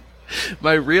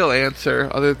my real answer,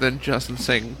 other than Justin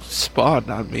saying spawned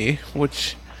on me,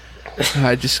 which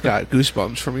I just got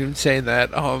goosebumps from even saying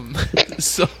that.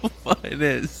 So mine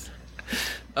is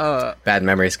Bad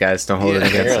memories, guys. Don't hold it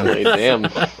against them.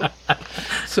 Apparently,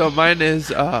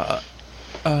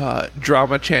 damn.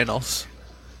 drama channels,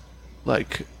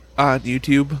 like on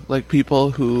YouTube, like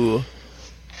people who.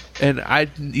 And I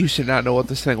used to not know what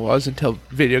this thing was until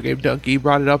Video Game Donkey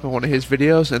brought it up in one of his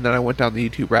videos, and then I went down the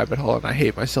YouTube rabbit hole, and I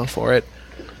hate myself for it.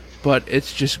 But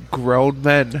it's just grown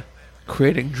men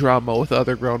creating drama with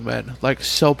other grown men, like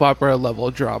soap opera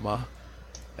level drama,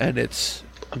 and it's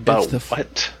About it's the,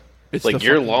 what? It's Like, the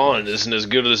your fucking lawn isn't as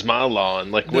good as my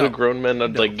lawn. Like, what No. do grown men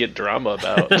like get drama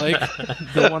about? like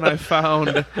the one I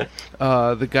found,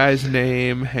 the guy's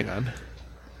name. Hang on.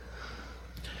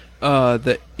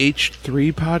 The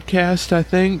H3 podcast, I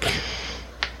think.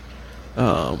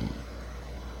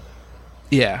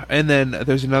 Yeah, and then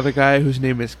there's another guy whose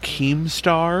name is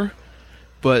Keemstar,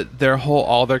 but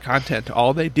all their content,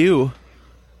 all they do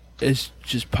is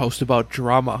just post about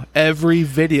drama every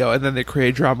video, and then they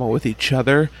create drama with each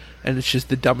other, and it's just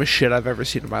the dumbest shit I've ever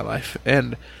seen in my life.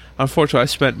 And unfortunately, I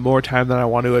spent more time than I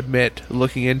want to admit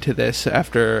looking into this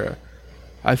after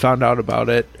I found out about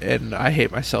it, and I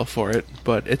hate myself for it,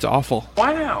 but it's awful.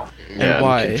 Yeah, I'm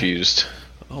why? confused.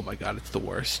 Oh my god, it's the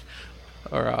worst.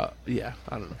 Or, yeah,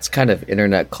 I don't know. It's kind of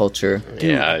internet culture.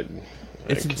 Yeah,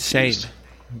 It's I'm insane. confused.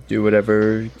 Do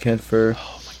whatever you can for.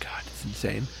 Oh my god, it's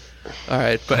insane.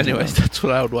 Alright, but anyways, that's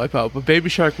what I would wipe out. But Baby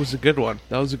Shark was a good one.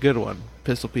 That was a good one.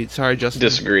 Pistol Pete. Sorry, Justin.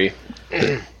 Disagree.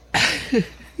 Sorry,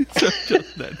 Justin,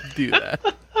 I had to do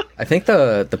that. I think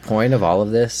the point of all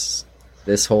of this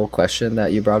whole question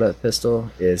that you brought up, Pistol,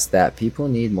 is that people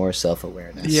need more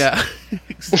self-awareness. Yeah,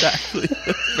 exactly.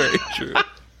 That's very true.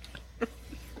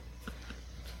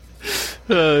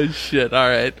 Oh, shit.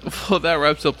 Alright. Well, that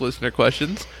wraps up listener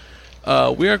questions.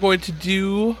 We are going to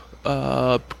do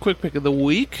quick pick of the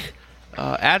week.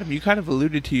 Adam, you kind of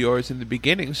alluded to yours in the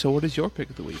beginning, so what is your pick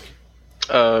of the week?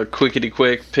 Quickity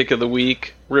quick pick of the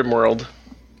week: RimWorld.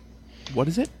 What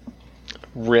is it?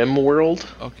 RimWorld.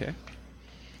 Okay.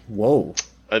 Whoa.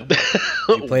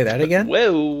 You play that again?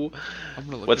 Whoa. I'm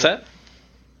gonna look What's it up. that?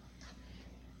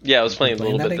 Yeah, I was playing a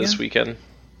playing little that bit this again? weekend.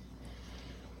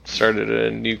 Started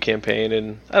a new campaign,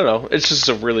 and I don't know. It's just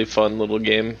a really fun little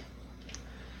game.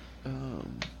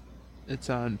 It's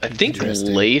on I think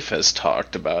Interesting. Leif has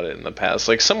talked about it in the past.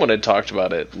 Like, someone had talked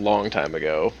about it a long time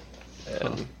ago.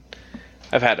 And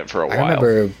I've had it for a while. I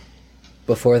remember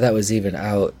before that was even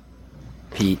out,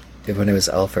 Pete, when it was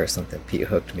alpha or something, Pete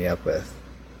hooked me up with.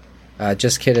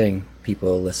 Just kidding,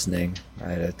 people listening. I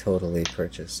had totally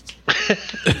purchased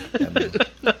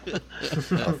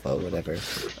alpha, whatever.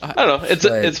 I don't know. It's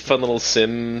a fun little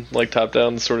sim, like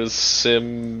top-down sort of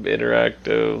sim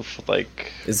interactive.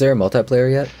 Like, is there a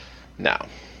multiplayer yet? No,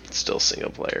 it's still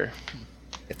single player.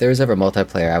 If there was ever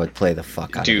multiplayer, I would play the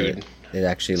fuck out Dude, of it. It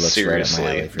actually looks seriously, right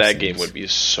up my alley for that Sims. game would be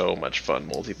so much fun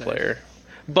multiplayer.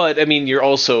 But I mean, you're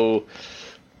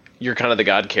kind of the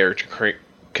god character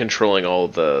controlling all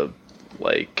the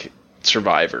like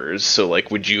survivors. So like,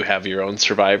 would you have your own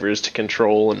survivors to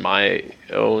control and my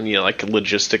own? You know, like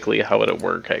logistically, how would it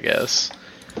work? I guess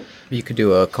you could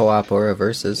do a co-op or a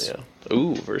versus. Yeah.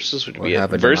 Ooh, versus would Or be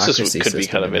have a versus democracy could be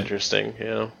system kind of in it. interesting.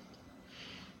 Yeah.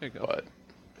 There you go. But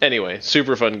anyway,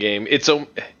 super fun game.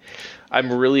 I'm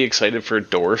really excited for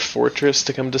Dwarf Fortress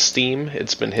to come to Steam.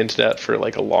 It's been hinted at for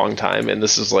like a long time, and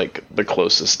this is like the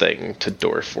closest thing to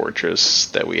Dwarf Fortress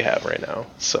that we have right now.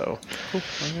 So Cool.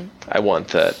 Okay. I want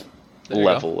that There you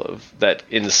level of that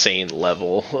insane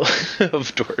level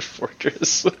of Dwarf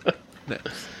Fortress. Nice.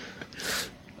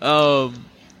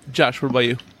 Josh, what about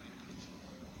you?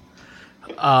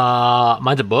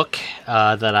 Mine's a book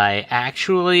that I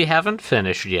actually haven't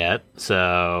finished yet,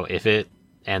 so if it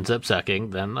ends up sucking,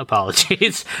 then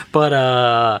apologies. But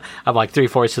I'm like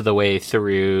 3/4 of the way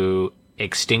through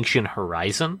Extinction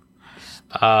Horizon,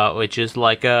 which is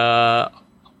like a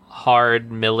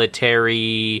hard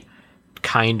military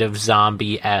kind of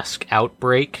zombie-esque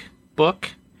outbreak book.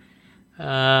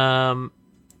 Imagine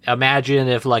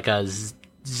if like a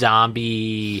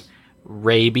zombie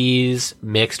rabies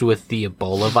mixed with the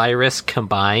Ebola virus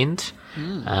combined,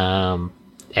 and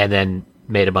then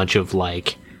made a bunch of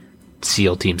like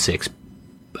SEAL Team 6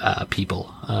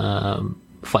 people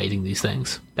fighting these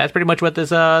things. That's pretty much what this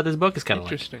book is kind of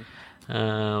like. Interesting.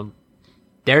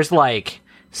 There's like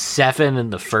 7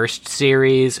 in the first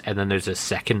series, and then there's a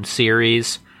second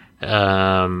series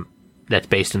that's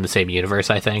based in the same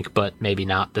universe, I think, but maybe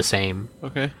not the same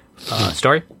Okay.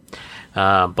 story.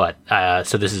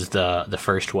 So this is the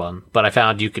first one. But I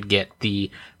found you could get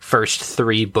the first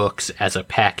 3 books as a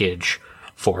package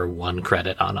for 1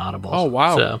 credit on Audible. Oh,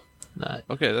 wow. So,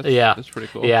 Okay. That's pretty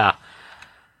cool. Yeah.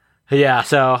 Yeah,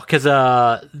 so, because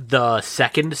the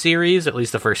second series, at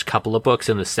least the first couple of books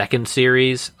in the second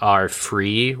series, are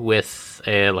free with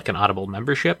like an Audible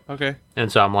membership. Okay. And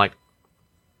so I'm like,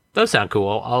 those sound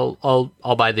cool.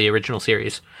 I'll buy the original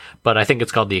series. But I think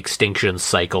it's called the Extinction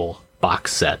Cycle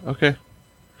box set. Okay.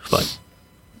 But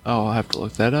I'll have to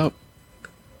look that up.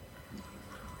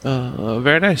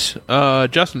 Very nice.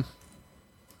 Justin.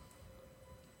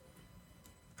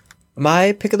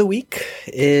 My pick of the week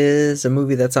is a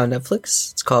movie that's on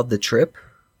Netflix. It's called The Trip.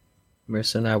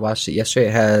 Marissa and I watched it yesterday.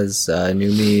 It has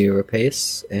Noomi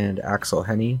Rapace and Axel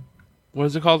Henny. What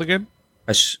is it called again?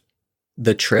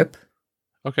 The Trip.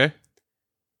 Okay.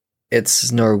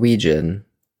 It's Norwegian.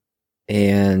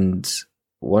 And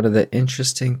one of the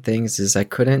interesting things is I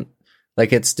couldn't...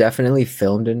 Like, it's definitely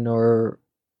filmed in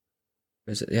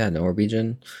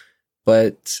Norwegian.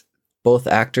 But both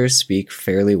actors speak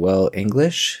fairly well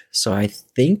English. So I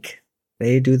think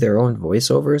they do their own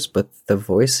voiceovers, but the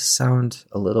voices sound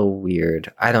a little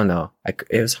weird. I don't know.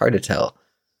 It was hard to tell.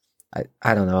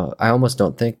 I don't know. I almost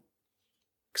don't think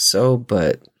so,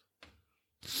 but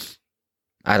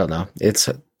I don't know. It's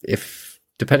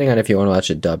depending on if you want to watch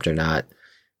it dubbed or not.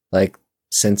 Like,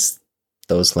 since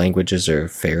those languages are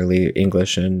fairly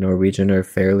English and Norwegian are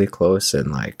fairly close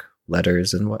in like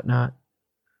letters and whatnot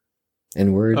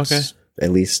and words, Okay.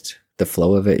 At least the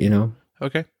flow of it, you know.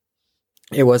 Okay.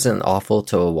 It wasn't awful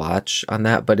to watch on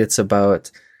that, but it's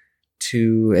about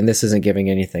two, and this isn't giving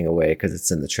anything away because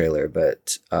it's in the trailer,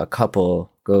 but a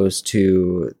couple goes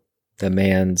to the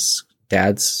man's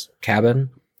dad's cabin,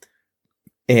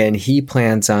 and he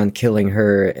plans on killing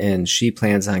her, and she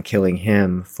plans on killing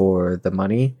him for the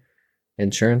money,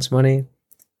 insurance money,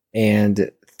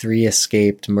 and 3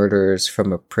 escaped murderers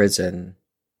from a prison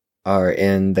are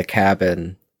in the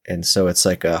cabin, and so it's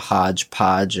like a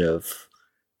hodgepodge of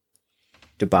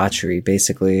debauchery,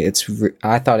 basically.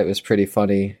 I thought it was pretty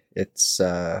funny. It's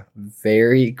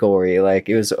very gory. Like,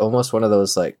 it was almost one of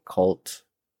those like cult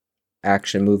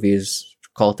action movies,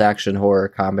 cult action horror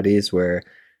comedies where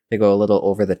they go a little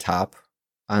over the top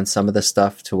on some of the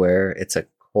stuff to where it's a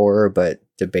horror, but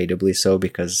debatably so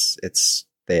because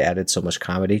they added so much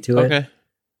comedy to it. Okay.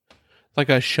 Like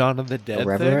a Shaun of the Dead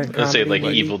Reverent thing? I'd say like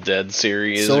comedy? Evil Dead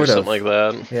series Sort or of. something like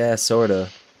that. Yeah, sort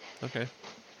of. Okay.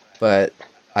 But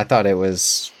I thought it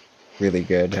was really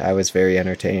good. I was very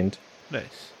entertained.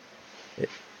 Nice.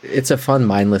 It's a fun,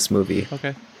 mindless movie.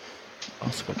 Okay.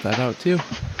 I'll scope that out too.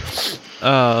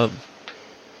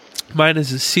 Mine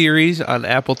is a series on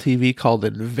Apple TV called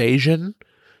Invasion.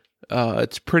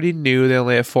 It's pretty new. They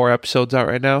only have 4 episodes out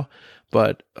right now,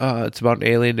 but it's about an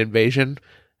alien invasion,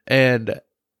 and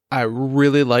I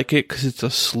really like it because it's a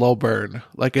slow burn.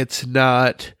 Like, it's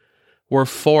not... We're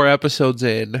 4 episodes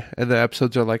in, and the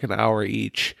episodes are like an hour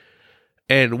each,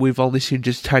 and we've only seen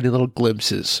just tiny little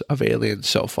glimpses of aliens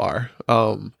so far.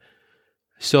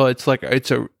 So it's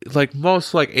like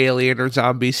most like alien or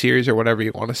zombie series or whatever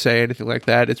you want to say, anything like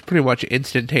that. It's pretty much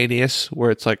instantaneous, where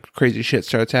it's like crazy shit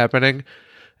starts happening,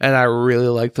 and I really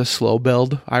like the slow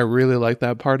build. I really like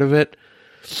that part of it.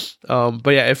 But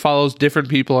yeah, it follows different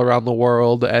people around the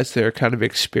world as they're kind of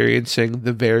experiencing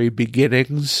the very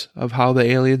beginnings of how the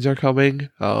aliens are coming.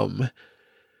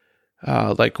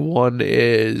 Like one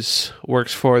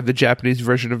works for the Japanese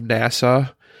version of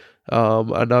NASA.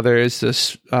 Another is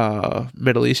this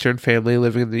Middle Eastern family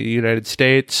living in the United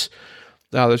States.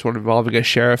 There's one involving a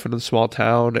sheriff in a small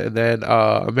town, and then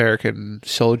American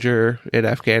soldier in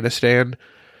Afghanistan.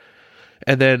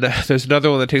 And then there's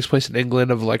another one that takes place in England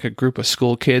of like a group of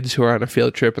school kids who are on a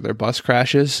field trip and their bus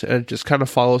crashes, and it just kind of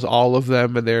follows all of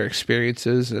them and their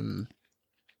experiences, and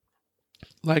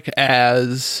like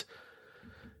as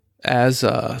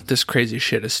this crazy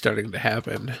shit is starting to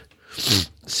happen.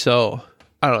 So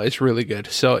I don't know, it's really good.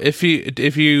 So if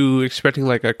you expecting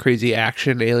like a crazy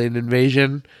action alien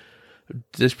invasion,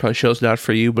 this probably show's not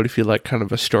for you. But if you like kind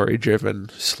of a story driven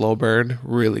slow burn,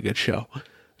 really good show.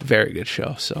 Very good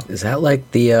show. So is that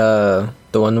like the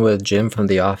one with Jim from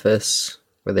The Office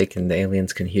where the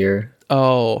aliens can hear?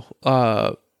 Oh,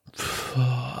 A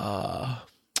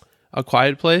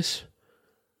Quiet Place?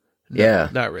 No, yeah,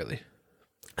 not really.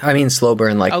 I mean, slow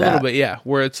burn like a that. little bit, yeah.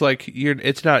 Where it's like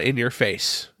it's not in your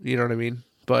face. You know what I mean?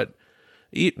 But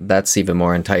that's even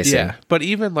more enticing. Yeah, but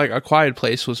even like A Quiet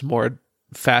Place was more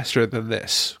faster than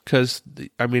this because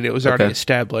I mean it was already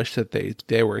established that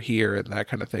they were here and that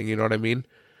kind of thing. You know what I mean?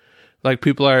 Like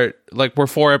people are like we're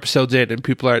 4 episodes in and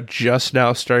people are just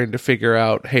now starting to figure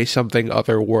out, hey, something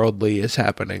otherworldly is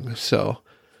happening. So,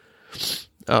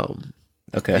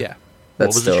 okay, yeah. What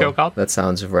was the show called? That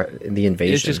sounds right. The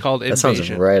Invasion. It's just called Invasion. That sounds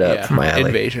right up my alley.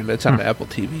 Invasion. It's on Apple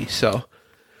TV. So,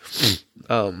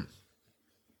 but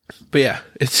yeah,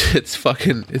 it's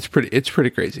pretty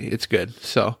crazy. It's good.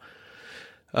 So,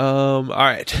 all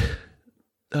right.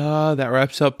 That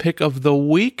wraps up Pick of the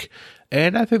Week.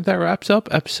 And I think that wraps up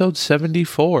episode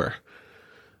 74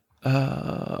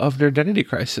 of Nerdentity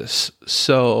Crisis.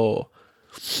 So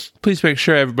please make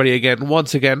sure everybody,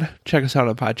 once again, check us out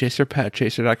on Podchaser,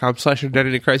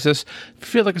 podchaser.com/Nerdentitycrisis. If you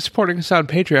feel like supporting us on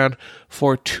Patreon,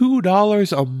 for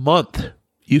 $2 a month,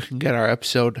 you can get our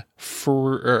episode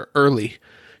early,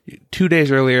 2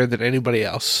 days earlier than anybody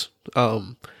else.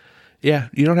 Yeah,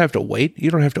 you don't have to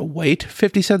wait.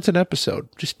 50 cents an episode.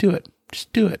 Just do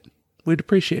it. We'd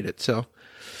appreciate it. So,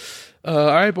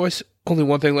 all right, boys. Only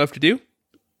one thing left to do.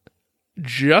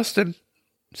 Justin,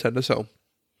 send us home.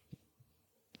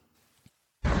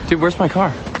 Dude, where's my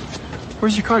car?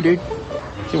 Where's your car, dude?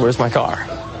 Dude, where's my car?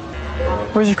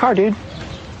 Where's your car, dude?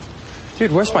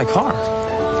 Dude, where's my car?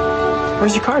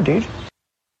 Where's your car, dude?